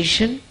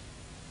station.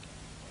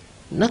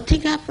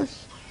 Nothing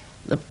happens.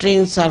 The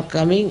trains are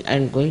coming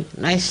and going,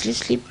 nicely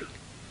sleeping.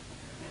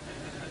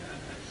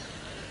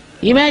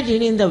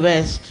 Imagine in the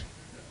West,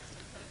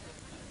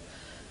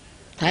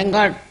 thank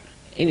God,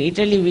 in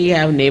Italy we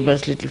have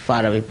neighbors little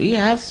far away. We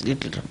have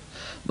little.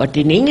 But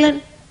in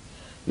England,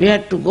 we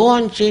had to go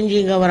on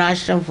changing our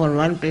ashram from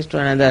one place to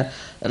another,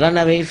 run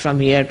away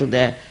from here to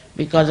there,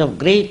 because of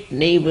great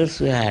neighbors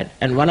we had.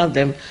 And one of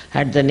them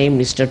had the name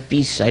Mr.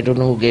 Peace. I don't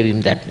know who gave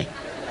him that name.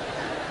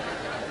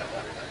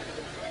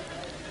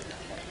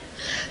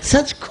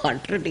 Such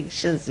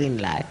contradictions in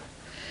life.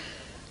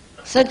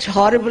 Such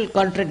horrible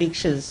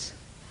contradictions.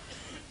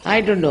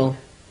 I don't know.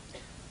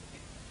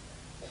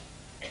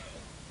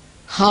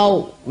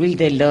 How will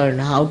they learn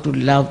how to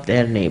love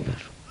their neighbor?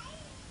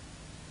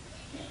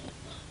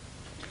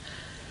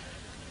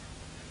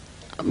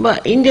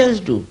 But Indians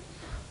do.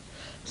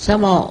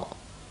 Somehow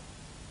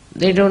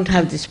they don't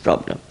have this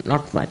problem,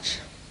 not much.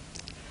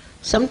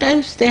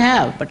 Sometimes they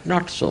have, but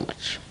not so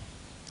much.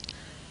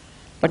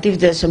 But if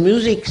there's a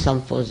music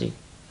composing,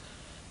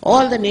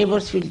 all the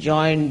neighbors will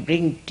join,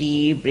 bring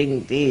tea,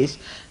 bring this,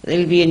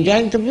 they'll be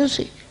enjoying the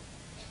music.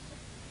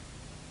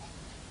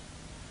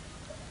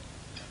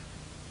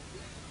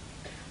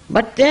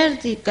 But there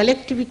the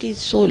collectivity is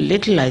so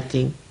little, I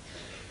think.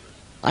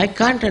 I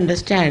can't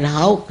understand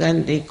how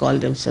can they call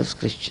themselves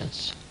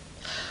Christians.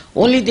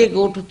 Only they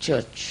go to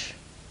church,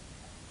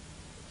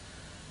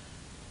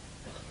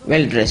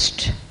 well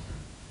dressed.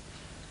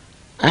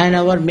 And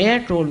our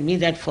mayor told me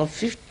that for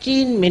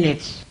 15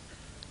 minutes,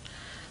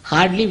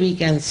 hardly we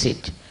can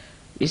sit.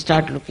 We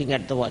start looking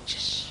at the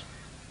watches.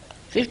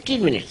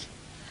 15 minutes.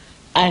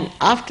 And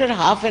after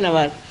half an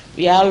hour,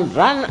 we all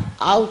run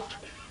out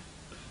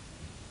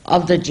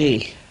of the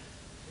jail.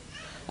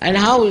 And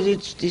how is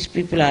it these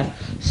people are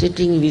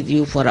sitting with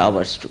you for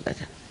hours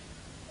together?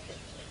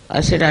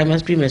 I said, I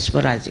must be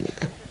mesmerizing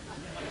them.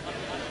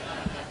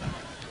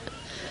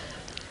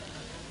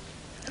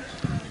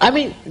 I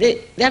mean,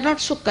 they are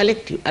not so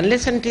collective.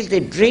 Unless until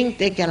they drink,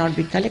 they cannot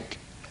be collective.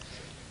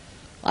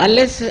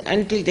 Unless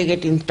until they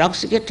get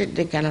intoxicated,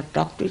 they cannot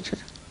talk to each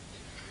other.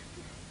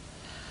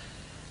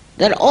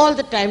 They are all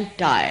the time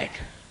tired.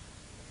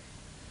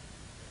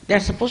 They are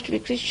supposed to be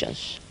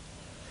Christians.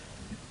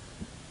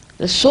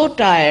 They're so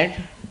tired,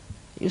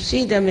 you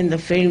see them in the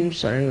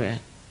films or anywhere,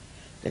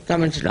 they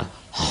come and sit down.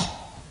 Oh.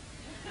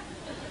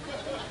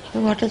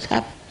 What has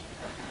happened?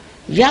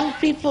 Young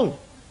people,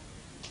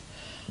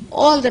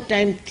 all the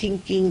time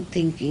thinking,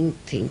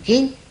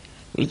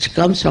 which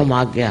comes from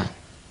Agya,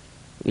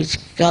 which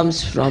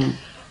comes from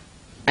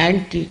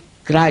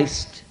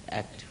anti-Christ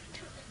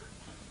activity.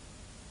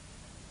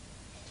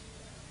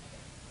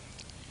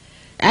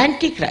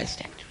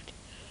 Anti-Christ activity.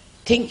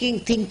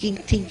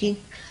 Thinking.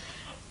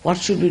 What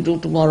should we do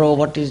tomorrow?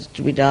 What is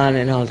to be done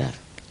and all that.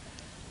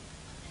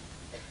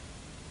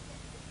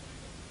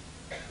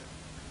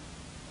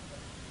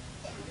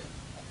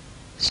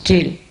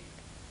 Still,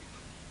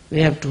 we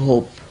have to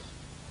hope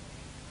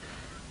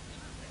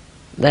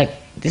that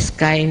this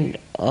kind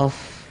of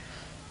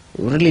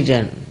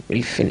religion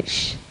will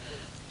finish.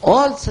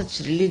 All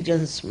such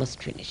religions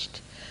must finish.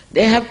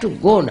 They have to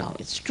go now.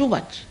 It's too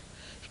much.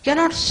 You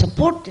cannot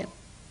support them.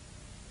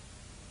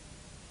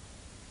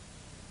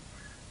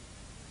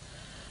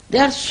 They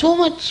are so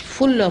much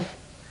full of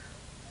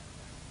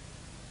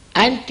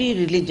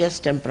anti-religious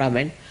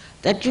temperament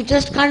that you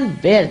just can't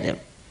bear them.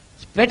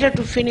 It's better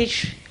to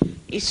finish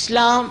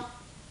Islam,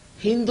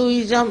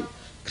 Hinduism,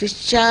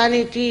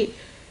 Christianity,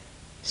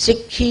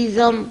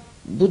 Sikhism,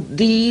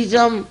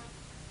 Buddhism,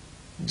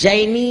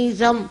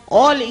 Jainism,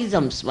 all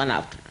isms one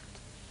after another.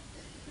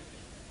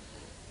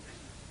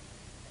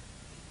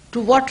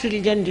 To what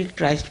religion did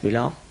Christ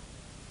belong?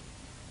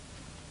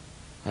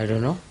 I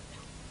don't know.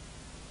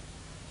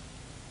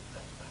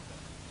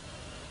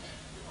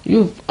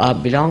 You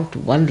belong to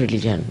one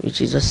religion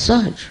which is a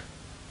surge,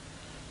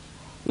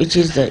 which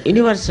is the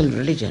universal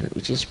religion,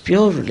 which is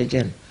pure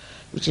religion,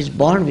 which is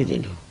born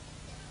within you.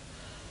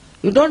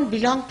 You don't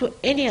belong to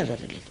any other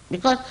religion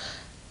because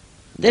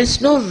there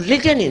is no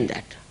religion in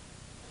that.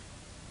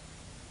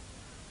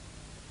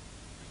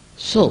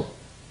 So,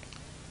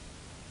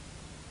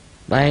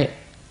 by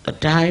the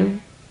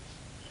time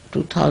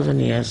 2000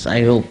 years,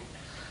 I hope,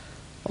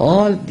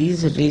 all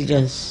these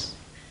religions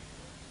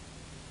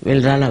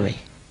will run away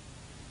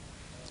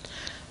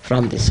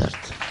from this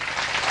earth.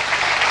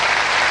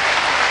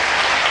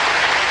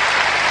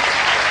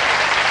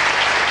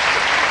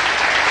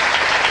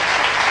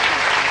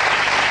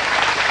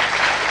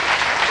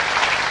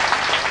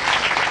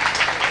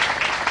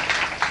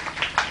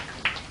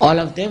 All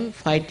of them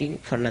fighting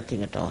for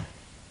nothing at all.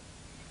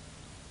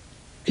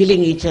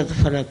 Killing each other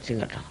for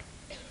nothing at all.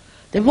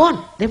 They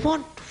want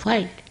to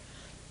fight.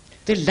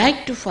 They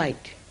like to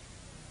fight.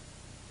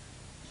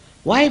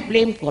 Why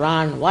blame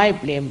Quran? Why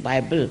blame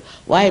Bible?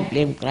 Why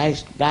blame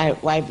Christ?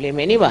 Why blame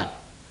anyone?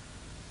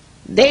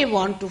 They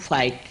want to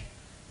fight.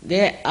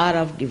 They are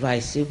of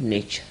divisive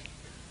nature.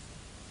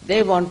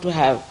 They want to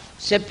have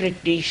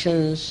separate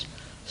nations,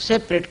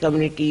 separate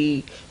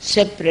community,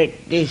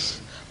 separate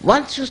this.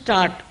 Once you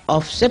start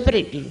off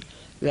separating,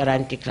 you are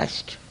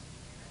antichrist.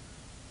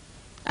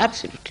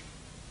 Absolutely.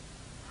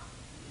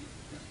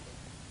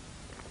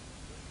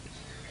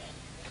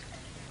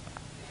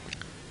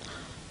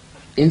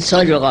 In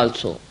Sahaja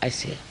also, I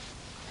say,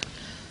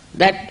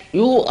 that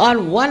you are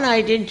one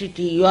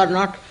identity, you are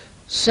not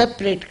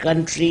separate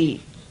country,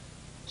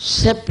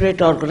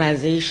 separate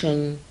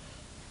organization,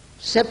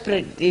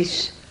 separate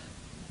this,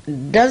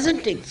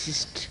 doesn't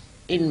exist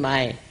in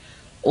my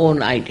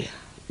own idea.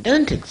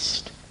 Doesn't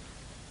exist.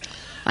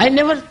 I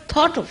never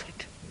thought of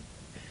it.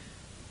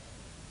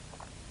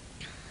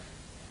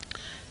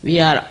 We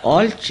are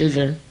all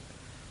children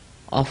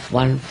of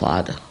one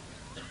father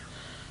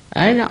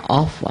and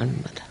of one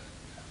mother.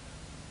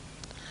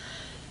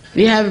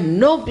 We have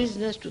no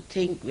business to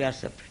think we are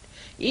separate.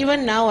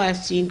 Even now I have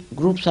seen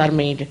groups are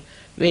made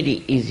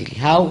very easily.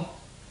 How?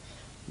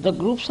 The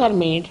groups are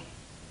made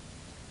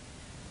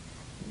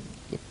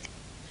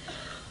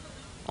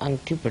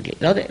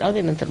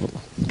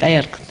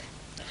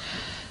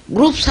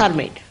Groups are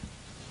made.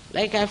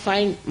 Like I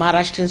find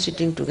Maharashtrians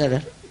sitting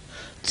together.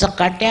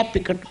 चकाट्या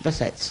picket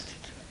बसायचं.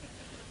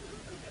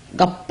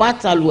 गप्पा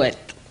चालू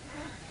आहेत.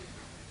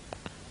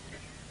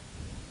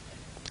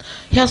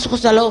 हे असं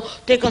कसं झालं,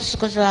 ते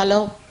कसं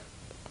झालं,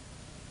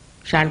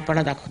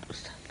 शहाणपणा दाखवत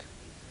बसतात.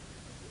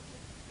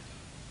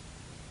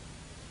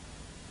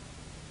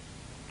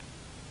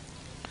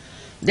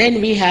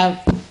 Then we have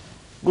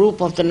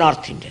group of the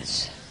North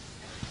Indians.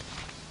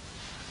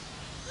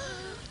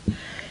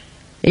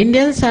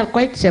 Indians are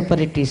quite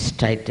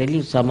separatist, I tell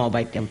you, somehow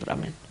by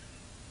temperament.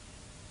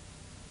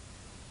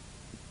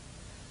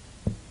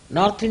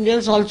 North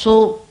Indians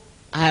also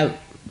have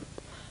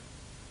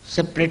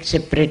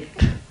separate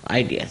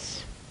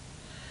ideas.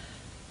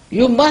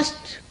 You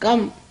must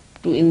come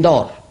to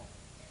Indore.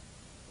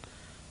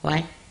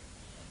 Why?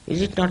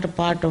 Is it not a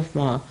part of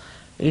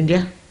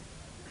India?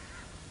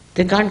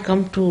 They can't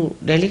come to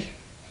Delhi.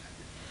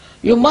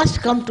 You must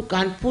come to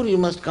Kanpur, you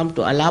must come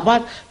to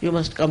Allahabad, you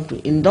must come to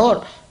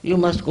Indore, you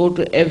must go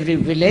to every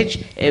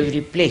village,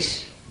 every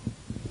place.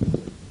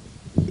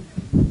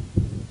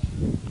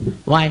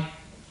 Why?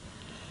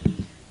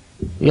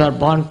 You are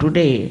born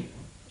today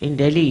in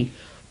Delhi,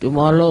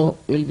 tomorrow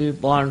will be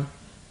born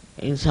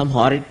in some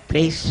horrid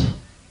place.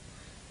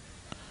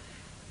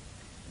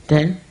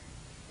 Then,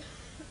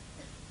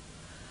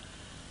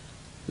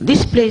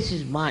 this place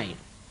is mine.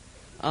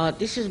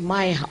 This is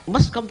my house.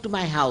 Must come to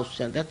my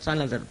house, and that's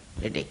another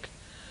headache.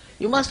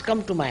 You must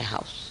come to my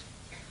house.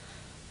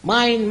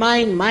 Mine,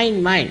 mine,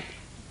 mine, mine.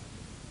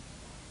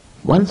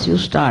 Once you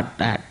start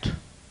that,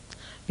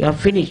 you are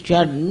finished. You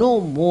are no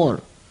more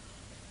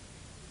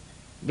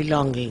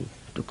belonging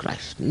to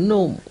Christ.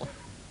 No more.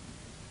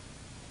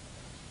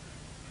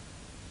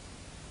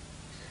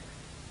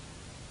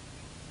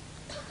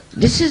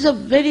 This is a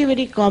very,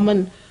 very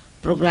common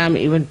program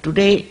even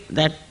today,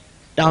 that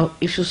now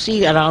if you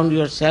see around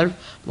yourself,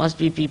 must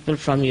be people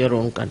from your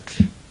own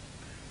country.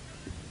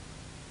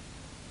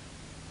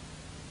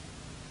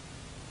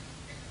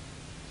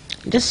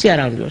 Just see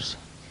around yourself.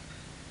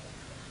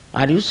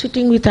 Are you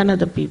sitting with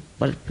another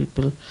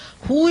people?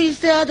 Who is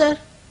the other?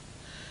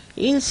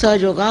 In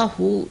Sahaja Yoga,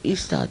 who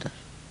is the other?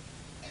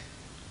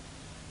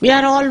 We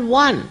are all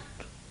one.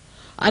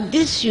 And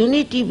this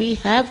unity we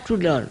have to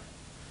learn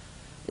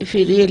if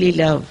we really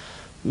love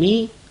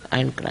me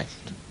and Christ.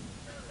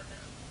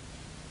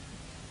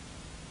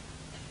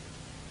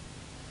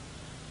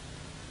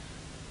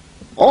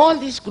 All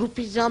this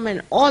groupism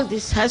and all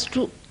this has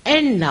to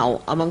end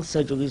now among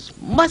Sahaja Yogis,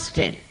 must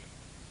end.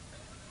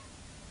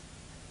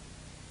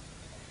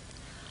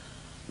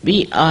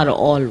 We are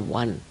all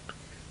one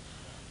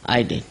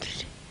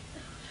identity.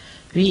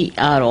 We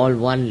are all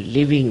one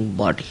living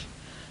body.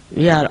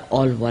 We are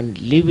all one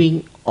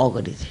living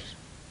organism.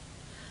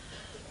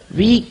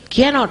 We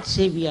cannot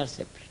say we are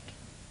separate.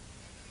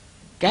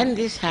 Can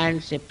this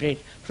hand separate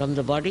from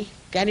the body?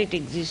 Can it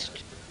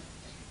exist?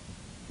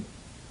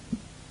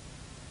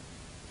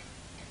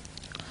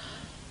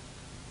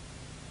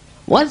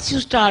 Once you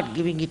start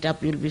giving it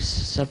up, you will be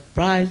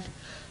surprised.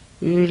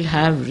 You will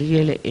have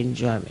real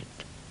enjoyment.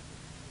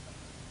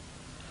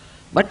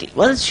 But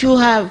once you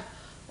have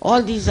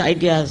all these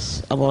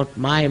ideas about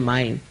my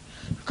mind,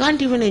 you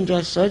can't even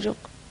enjoy Sahaja Yoga.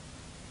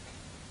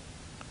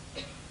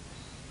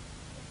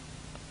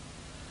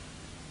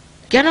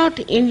 Cannot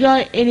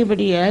enjoy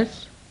anybody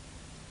else.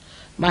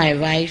 My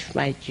wife,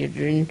 my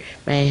children,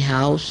 my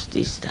house,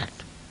 this, that.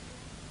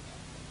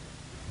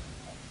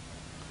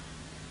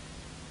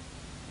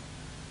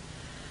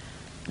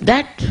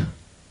 That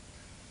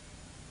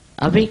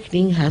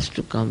awakening has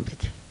to come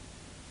with it.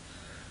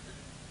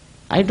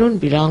 I don't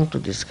belong to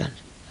this country.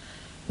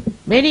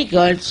 Many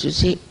girls, you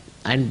see,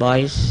 and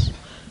boys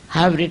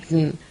have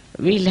written,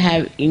 we'll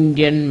have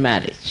Indian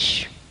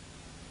marriage.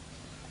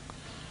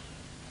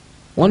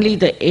 Only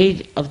the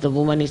age of the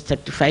woman is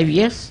 35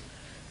 years.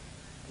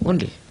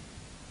 Only.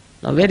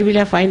 Now where will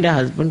I find a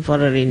husband for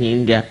her in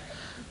India?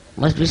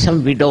 Must be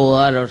some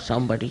widower or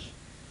somebody.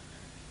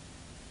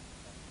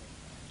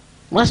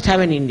 Must have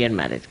an Indian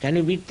marriage. Can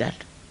you beat that?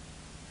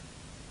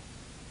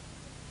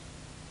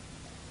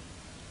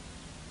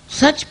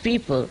 Such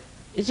people,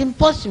 it's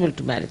impossible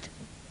to marry them.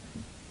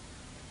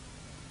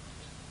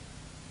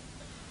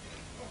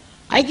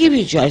 I give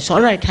you choice,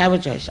 all right, have a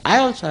choice. I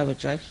also have a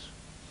choice.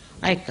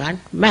 I can't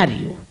marry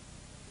you.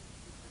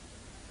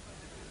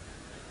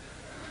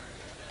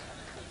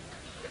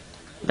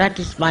 That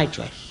is my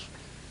choice.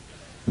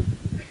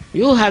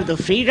 You have the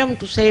freedom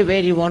to say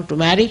where you want to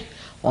marry,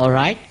 all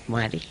right,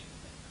 marry.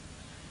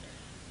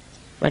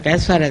 But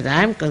as far as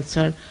I am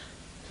concerned,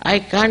 I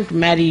can't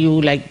marry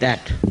you like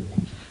that.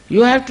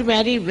 You have to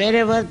marry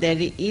wherever there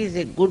is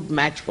a good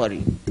match for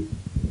you.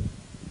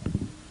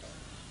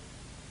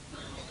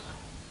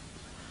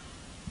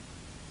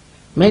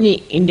 Many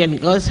Indian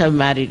girls have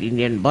married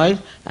Indian boys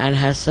and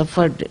have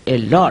suffered a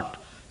lot.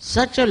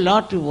 Such a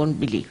lot you won't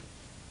believe.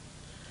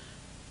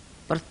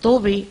 पर तो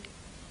भी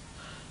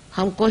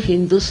हमको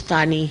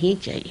हिंदुस्तानी ही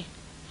चाहिए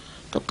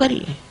तो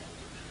करिए.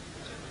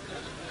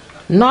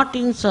 Not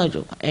in Sahaja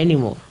Yoga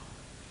anymore.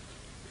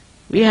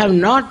 We have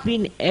not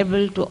been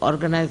able to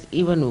organize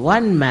even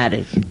one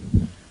marriage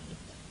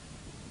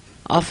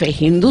of a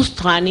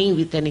Hindustani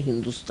with an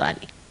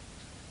Hindustani.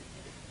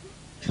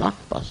 Not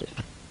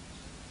possible.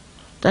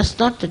 That's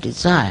not the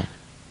desire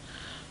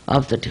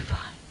of the divine.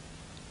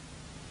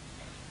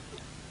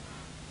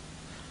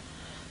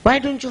 Why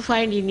don't you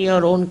find in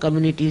your own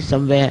community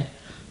somewhere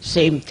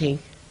same thing?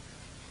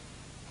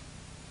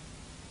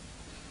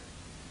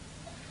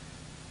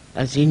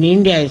 As in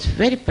India it's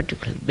very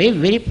particular, very,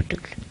 very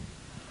particular.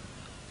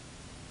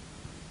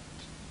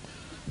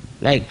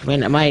 Like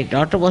when my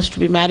daughter was to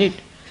be married,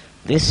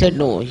 they said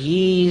no,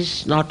 he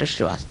is not a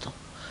Srivastava.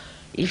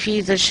 If he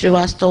is a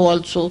Srivastava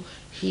also,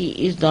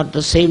 he is not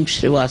the same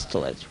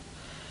Srivastava as you.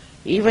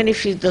 Even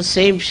if he is the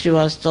same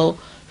Srivastava,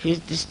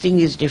 this thing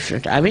is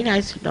different. I mean, I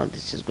said no,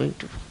 this is going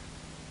to.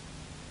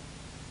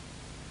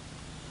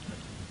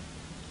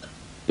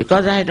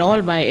 Because I had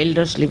all my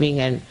elders living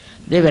and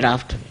they were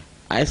after me.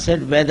 I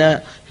said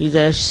whether he is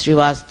a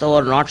Srivastava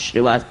or not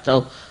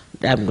Srivastava,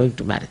 I am going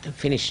to marry them.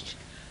 Finished.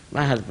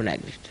 My husband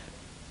agreed.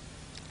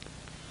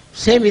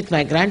 Same with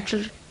my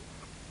grandchildren.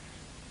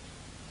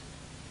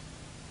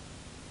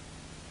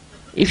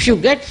 If you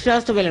get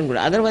Srivastava, well and good.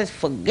 Otherwise,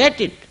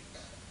 forget it.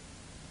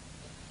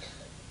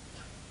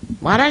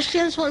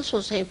 Maharashtrians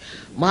also same.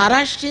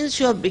 Maharashtrians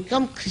who have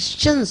become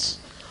Christians,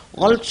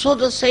 also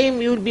the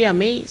same, you will be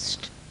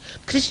amazed.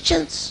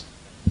 Christians.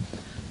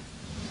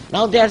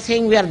 Now they are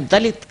saying we are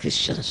Dalit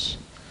Christians.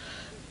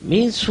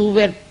 Means who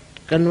were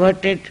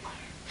converted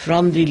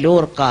from the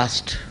lower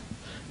caste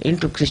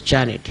into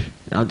Christianity.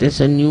 Now there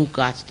is a new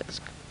caste.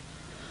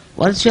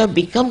 Once you have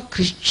become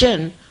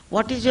Christian,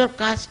 what is your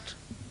caste?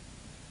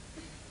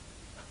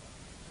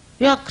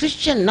 You are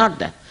Christian, not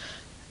that.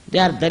 They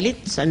are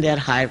Dalits and they are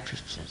higher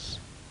Christians.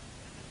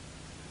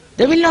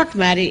 They will not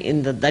marry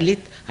in the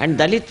Dalit and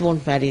Dalit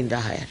won't marry in the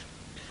higher.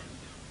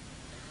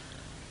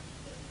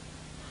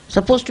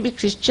 Supposed to be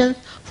Christians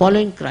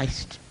following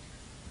Christ,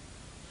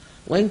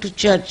 going to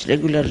church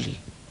regularly.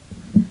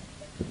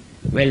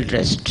 well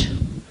dressed.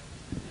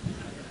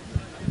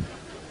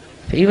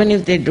 Even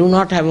if they do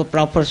not have a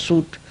proper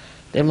suit,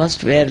 they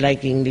must wear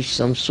like English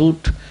some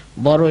suit,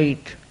 borrow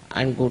it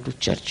and go to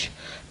church.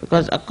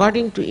 Because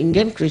according to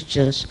Indian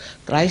Christians,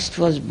 Christ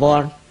was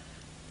born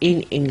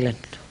in England.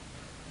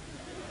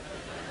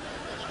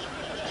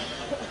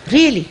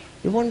 Really,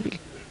 you won't believe.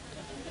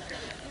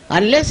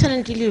 Unless and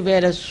until you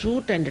wear a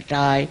suit and a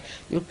tie,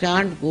 you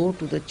can't go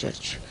to the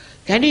church.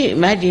 Can you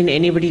imagine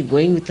anybody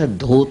going with a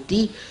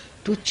dhoti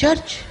to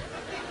church?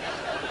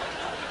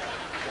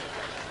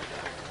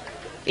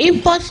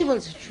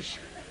 Impossible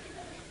situation.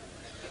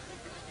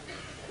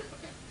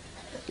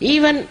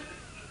 Even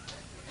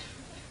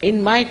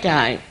in my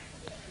time,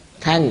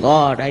 thank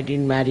God I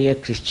didn't marry a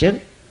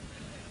Christian,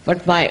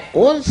 but my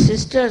own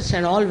sisters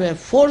and all were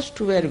forced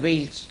to wear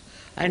veils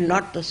and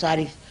not the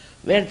saris,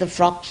 wear the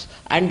frocks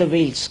and the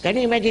veils. Can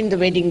you imagine the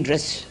wedding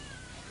dress?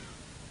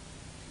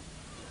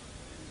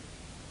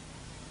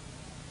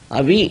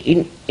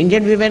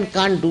 Indian women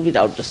can't do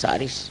without the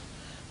saris,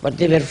 but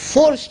they were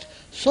forced.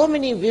 So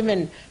many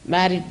women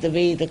married the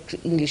way the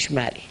English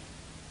marry.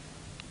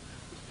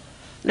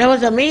 And I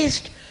was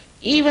amazed,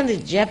 even the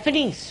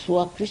Japanese who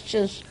are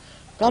Christians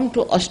come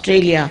to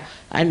Australia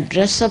and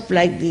dress up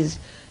like these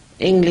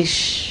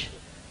English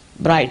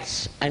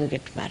brides and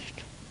get married.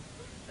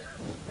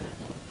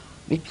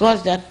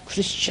 Because they are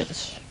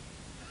Christians.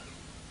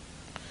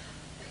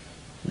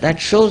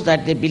 That shows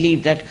that they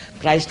believe that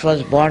Christ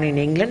was born in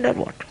England or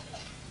what?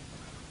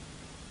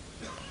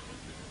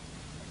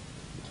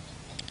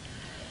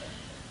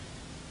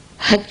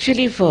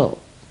 Actually, for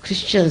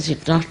Christians,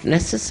 it's not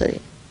necessary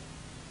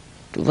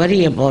to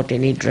worry about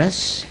any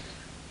dress.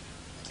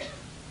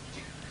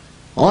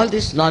 All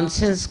this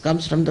nonsense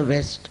comes from the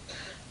West,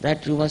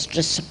 that you must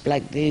dress up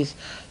like this,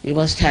 you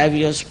must have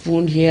your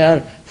spoon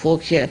here,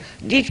 fork here.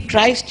 Did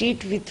Christ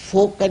eat with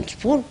fork and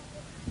spoon?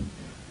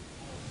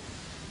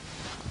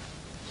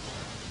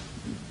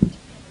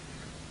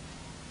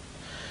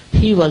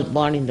 He was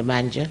born in the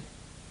manger.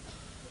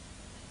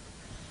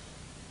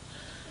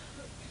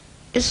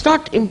 It's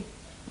not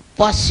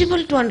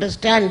impossible to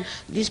understand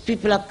these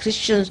people are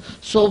Christians,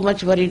 so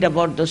much worried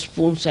about the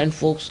spoons and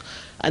forks,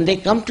 and they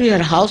come to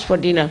your house for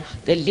dinner,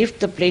 they lift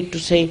the plate to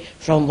say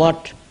from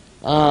what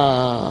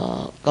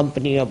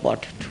company you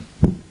bought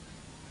it.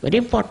 Very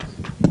important.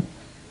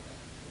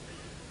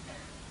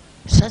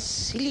 Such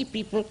silly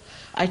people,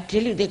 I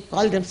tell you, they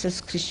call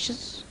themselves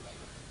Christians.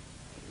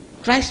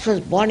 Christ was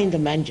born in the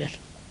manger.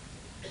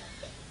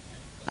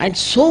 And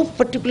so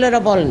particular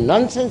about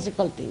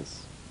nonsensical things.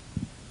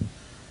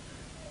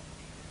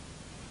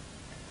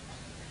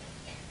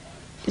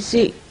 You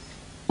see,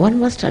 one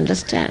must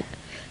understand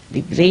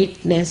the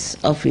greatness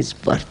of his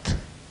birth,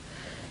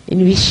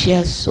 in which he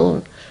has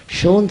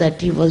shown that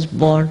he was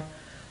born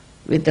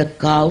with the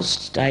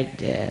cows tied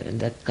there and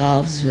the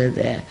calves were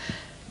there.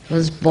 He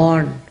was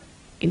born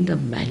in the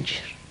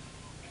manger.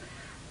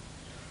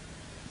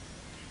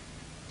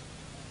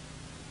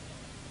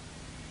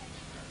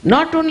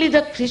 Not only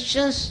the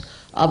Christians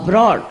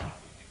abroad,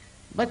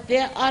 but they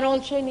are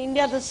also in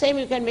India the same.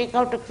 You can make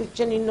out a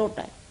Christian in no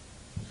time.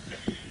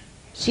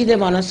 See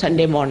them on a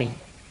Sunday morning.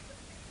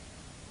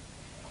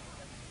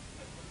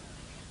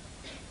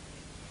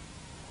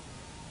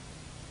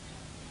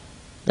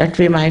 That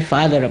way my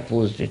father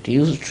opposed it. He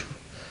used to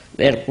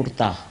wear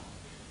kurta.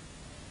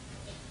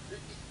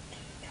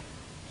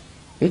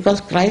 Because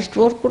Christ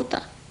wore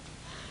kurta.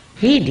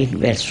 He didn't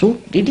wear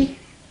suit, did he?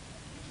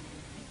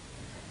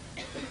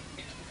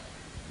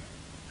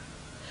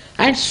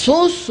 And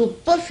so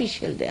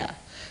superficial they are.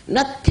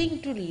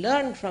 Nothing to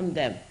learn from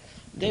them.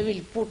 They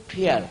will put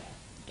here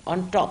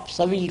on top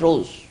Savile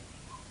Rose,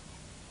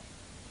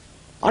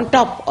 on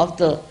top of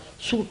the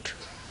suit.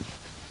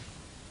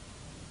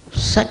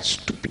 Such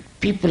stupid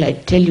people, I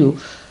tell you,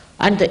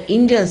 and the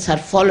Indians are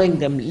following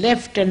them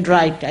left and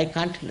right. I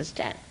can't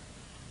understand.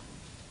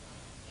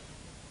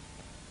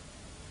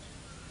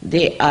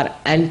 They are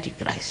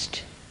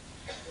antichrist.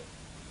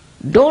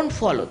 Don't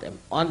follow them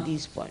on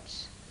these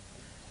points.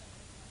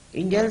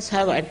 Indians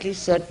have at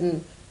least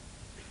certain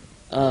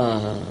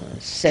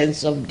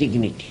sense of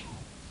dignity.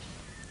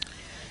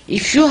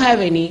 If you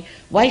have any,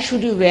 why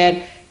should you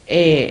wear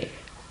a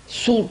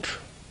suit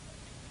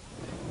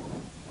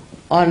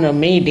on a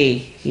May Day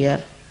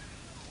here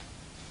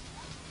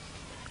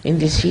in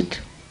this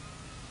heat?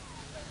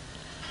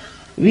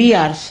 We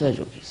are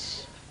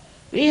Sahajogis.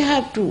 We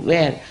have to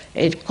wear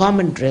a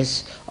common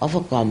dress of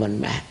a common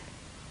man.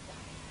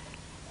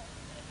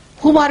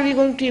 Whom are we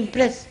going to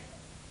impress?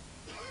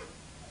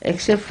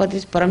 Except for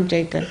this Param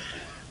Chaitanya.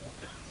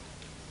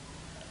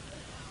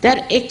 They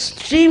are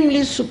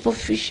extremely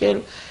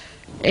superficial,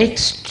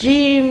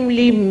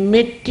 extremely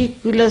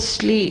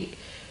meticulously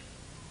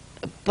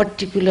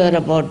particular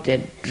about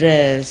their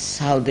dress,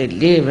 how they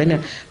live,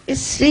 and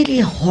it's really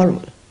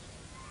horrible.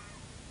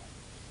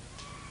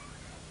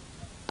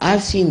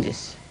 I've seen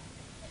this.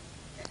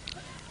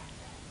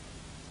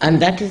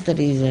 And that is the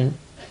reason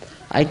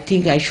I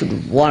think I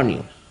should warn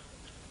you.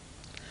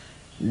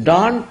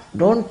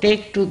 Don't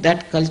take to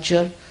that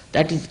culture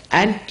That is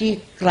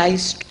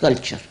anti-Christ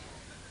culture.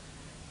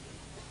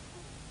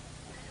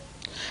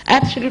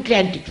 Absolutely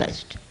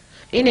anti-Christ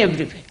in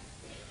every way.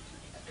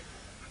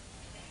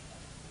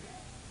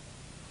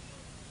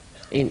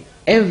 In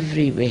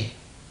every way.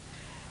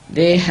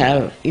 They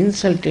have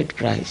insulted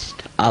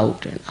Christ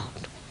out and out.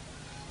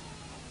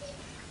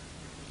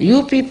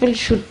 You people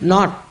should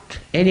not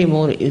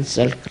anymore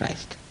insult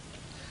Christ.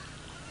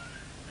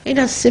 In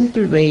a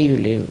simple way you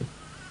live.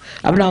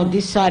 Now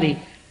this sari,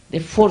 they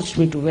forced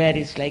me to wear,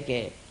 it's like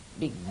a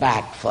big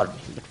bag for me.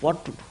 But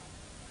what to do?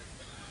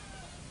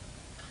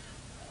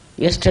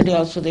 Yesterday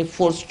also they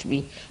forced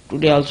me,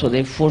 today also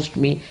they forced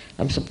me.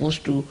 I'm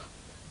supposed to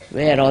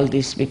wear all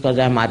this because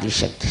I'm Adi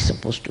Shakti,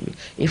 supposed to be.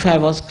 If I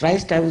was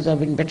Christ, I would have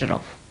been better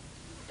off.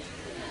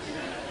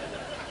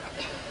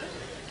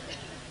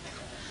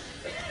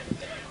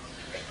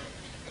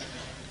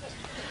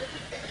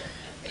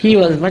 He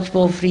was much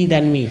more free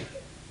than me.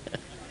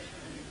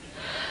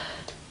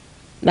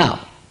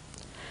 Now,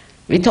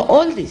 with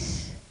all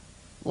this,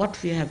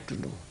 what we have to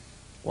know?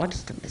 What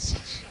is the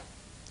message?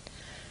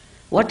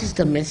 What is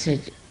the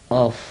message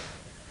of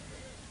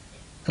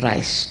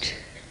Christ?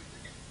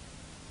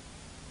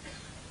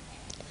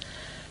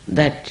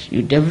 That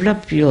you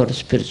develop your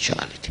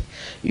spirituality,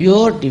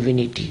 your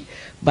divinity,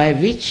 by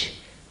which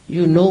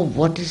you know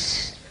what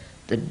is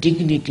the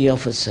dignity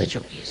of a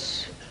Sahaja.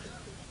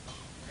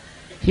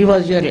 He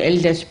was your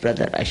eldest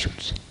brother, I should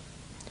say.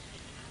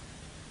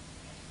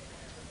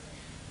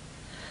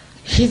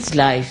 His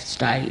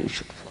lifestyle you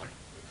should follow.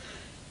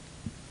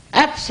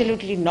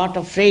 Absolutely not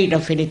afraid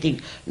of anything,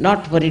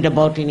 not worried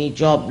about any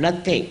job,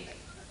 nothing.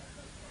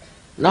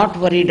 Not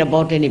worried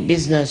about any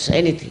business,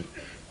 anything.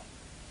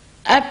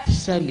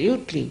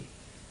 Absolutely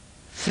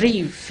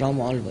free from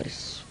all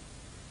worries.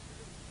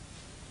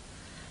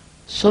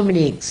 So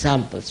many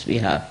examples we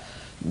have,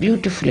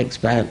 beautiful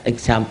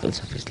examples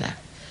of his life.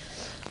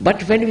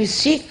 But when we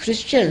see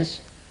Christians,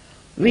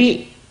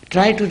 we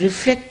try to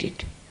reflect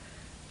it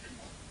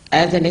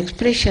as an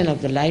expression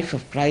of the life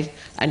of Christ,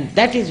 and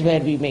that is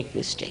where we make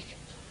mistake.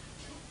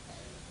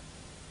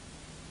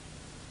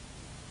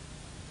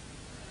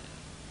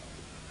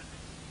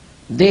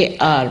 They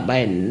are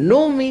by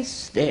no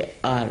means, they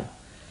are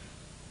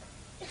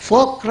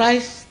for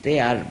Christ, they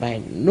are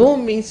by no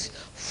means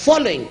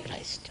following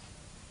Christ.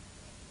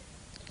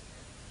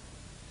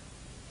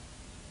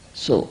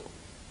 So,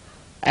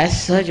 as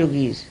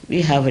Sahajogis,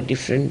 we have a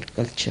different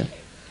culture.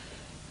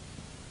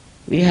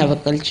 We have a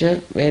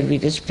culture where we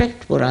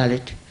respect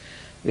morality,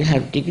 we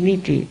have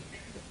dignity,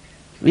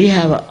 we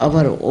have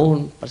our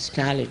own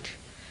personality.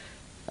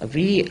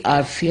 We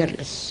are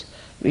fearless.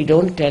 We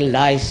don't tell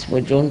lies,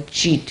 we don't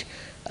cheat,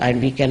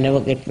 and we can never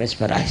get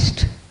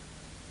mesmerized.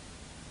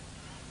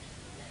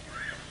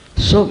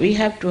 So we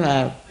have to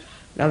have,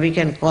 now we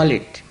can call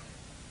it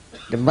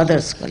the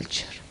mother's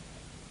culture.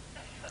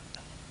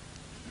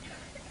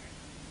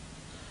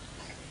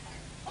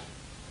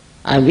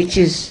 Which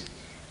is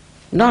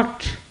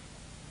not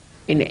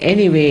in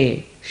any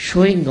way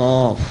showing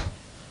off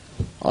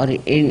or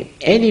in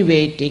any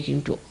way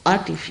taking to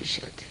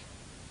artificial thing.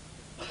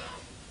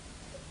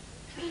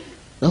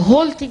 The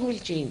whole thing will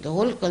change, the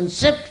whole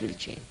concept will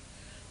change,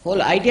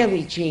 whole idea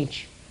will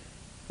change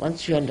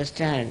once you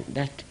understand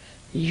that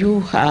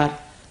you are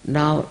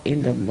now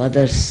in the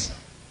mother's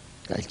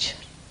culture.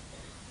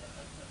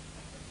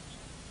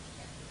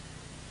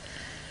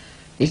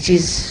 Which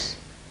is,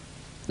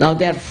 now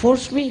they have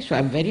forced me, so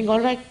I'm wearing all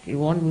right. You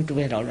want me to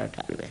wear all right,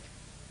 I'll wear.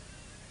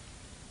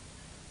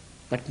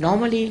 But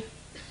normally,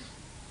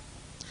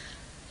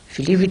 if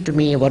you leave it to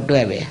me, what do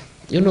I wear?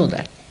 You know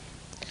that.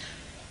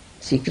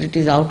 Secret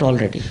is out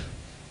already.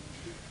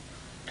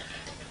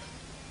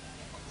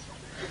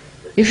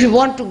 If you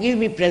want to give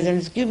me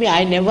presents, give me.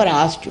 I never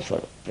asked you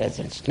for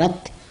presents,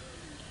 nothing.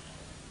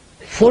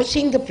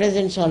 Forcing the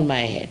presents on my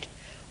head.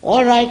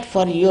 All right,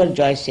 for your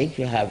joy's sake,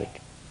 you have it.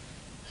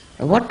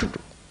 And what to do?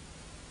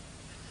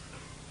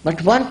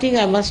 But one thing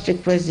I must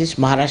request these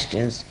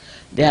Maharashtrians,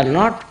 they are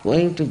not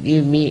going to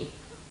give me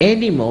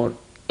any more,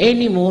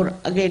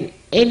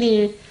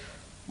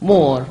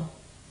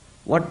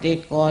 what they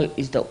call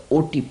is the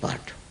OT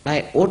part.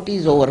 My OT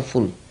is over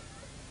full.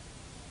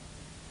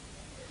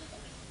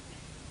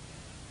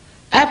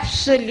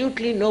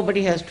 Absolutely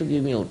nobody has to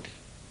give me OT.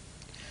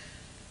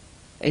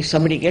 If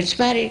somebody gets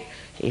married,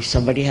 if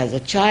somebody has a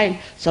child,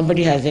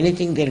 somebody has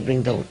anything, they'll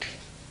bring the OT.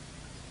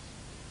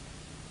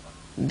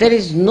 There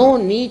is no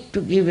need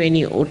to give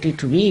any OT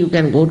to me. You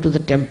can go to the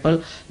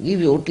temple,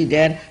 give OT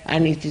there,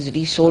 and it is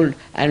resold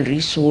and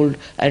resold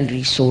and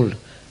resold.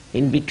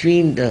 In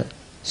between the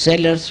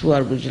sellers who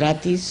are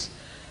Gujaratis,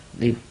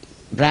 the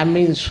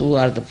Brahmins who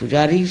are the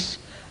pujaris,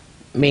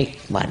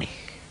 make money.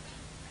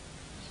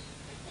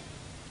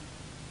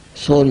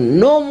 So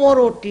no more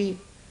OT.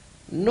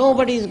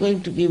 Nobody is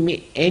going to give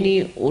me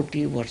any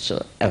OT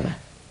whatsoever.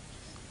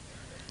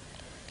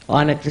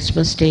 On a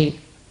Christmas day,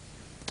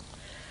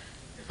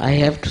 I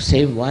have to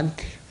say one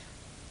thing.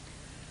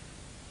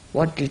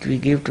 What did we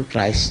give to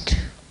Christ?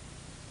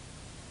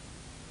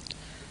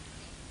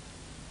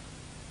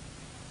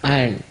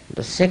 And the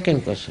the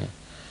second question,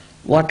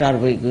 what are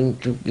we going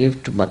to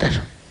give to mother?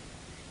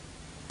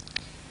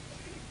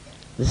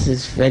 This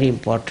is very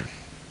important.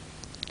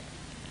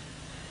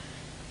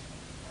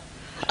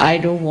 I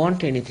don't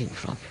want anything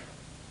from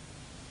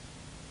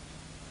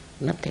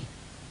you. Nothing.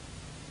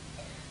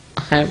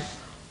 I am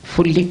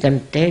fully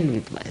content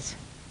with myself.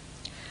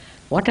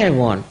 What I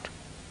want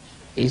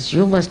is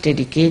you must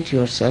dedicate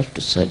yourself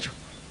to Sahaja,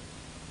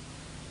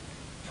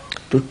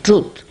 to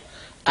truth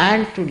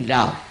and to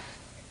love.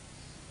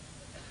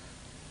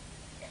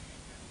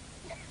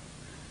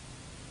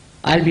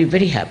 I'll be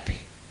very happy.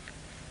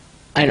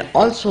 And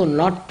also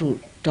not to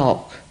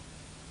talk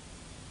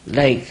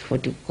like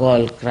what you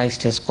call,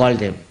 Christ has called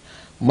them,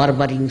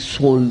 murmuring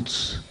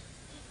souls.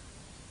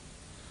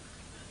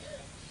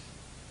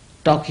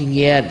 Talking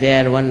here,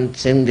 there, one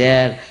thing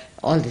there,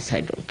 all this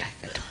I don't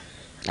like at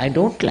all. I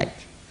don't like.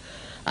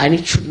 And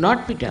it should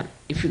not be done.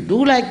 If you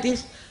do like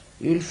this,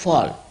 you will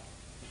fall.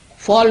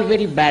 Fall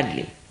very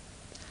badly.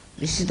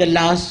 This is the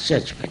last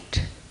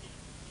judgment.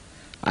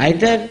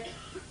 Either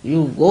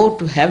you go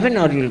to heaven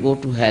or you will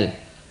go to hell.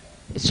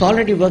 It's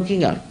already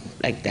working out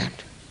like that.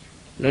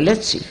 Now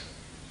let's see.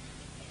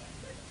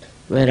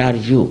 Where are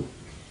you?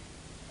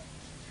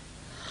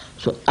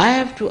 So I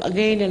have to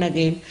again and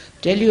again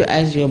tell you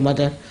as your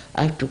mother,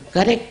 I have to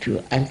correct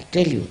you and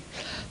tell you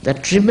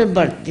that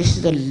remember, this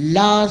is the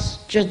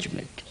last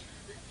judgment.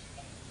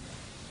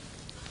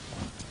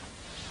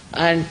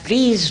 And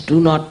please do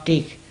not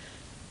take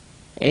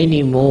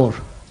any more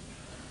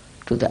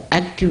to the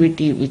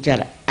activity which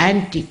are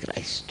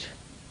anti-Christ.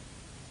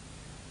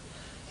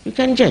 You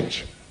can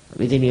judge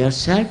within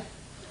yourself,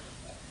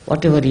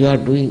 whatever you are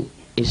doing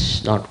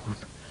is not good.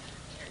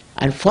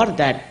 And for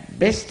that,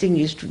 best thing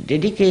is to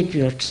dedicate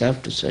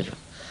yourself to Sahaja.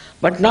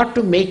 But not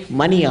to make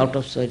money out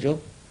of Sahaja,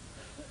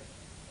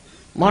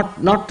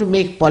 not to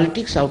make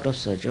politics out of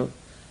Sahaja,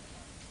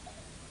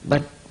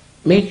 but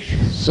make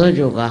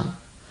Sahaja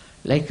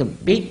like a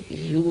big,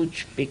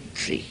 huge, big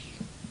tree.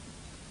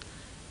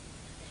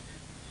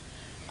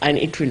 And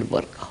it will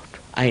work out.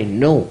 I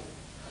know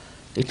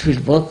it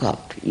will work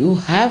out. You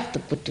have the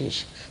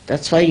potential.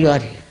 That's why you are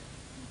here.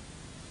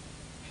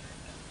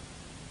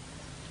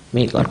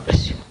 May God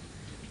bless you.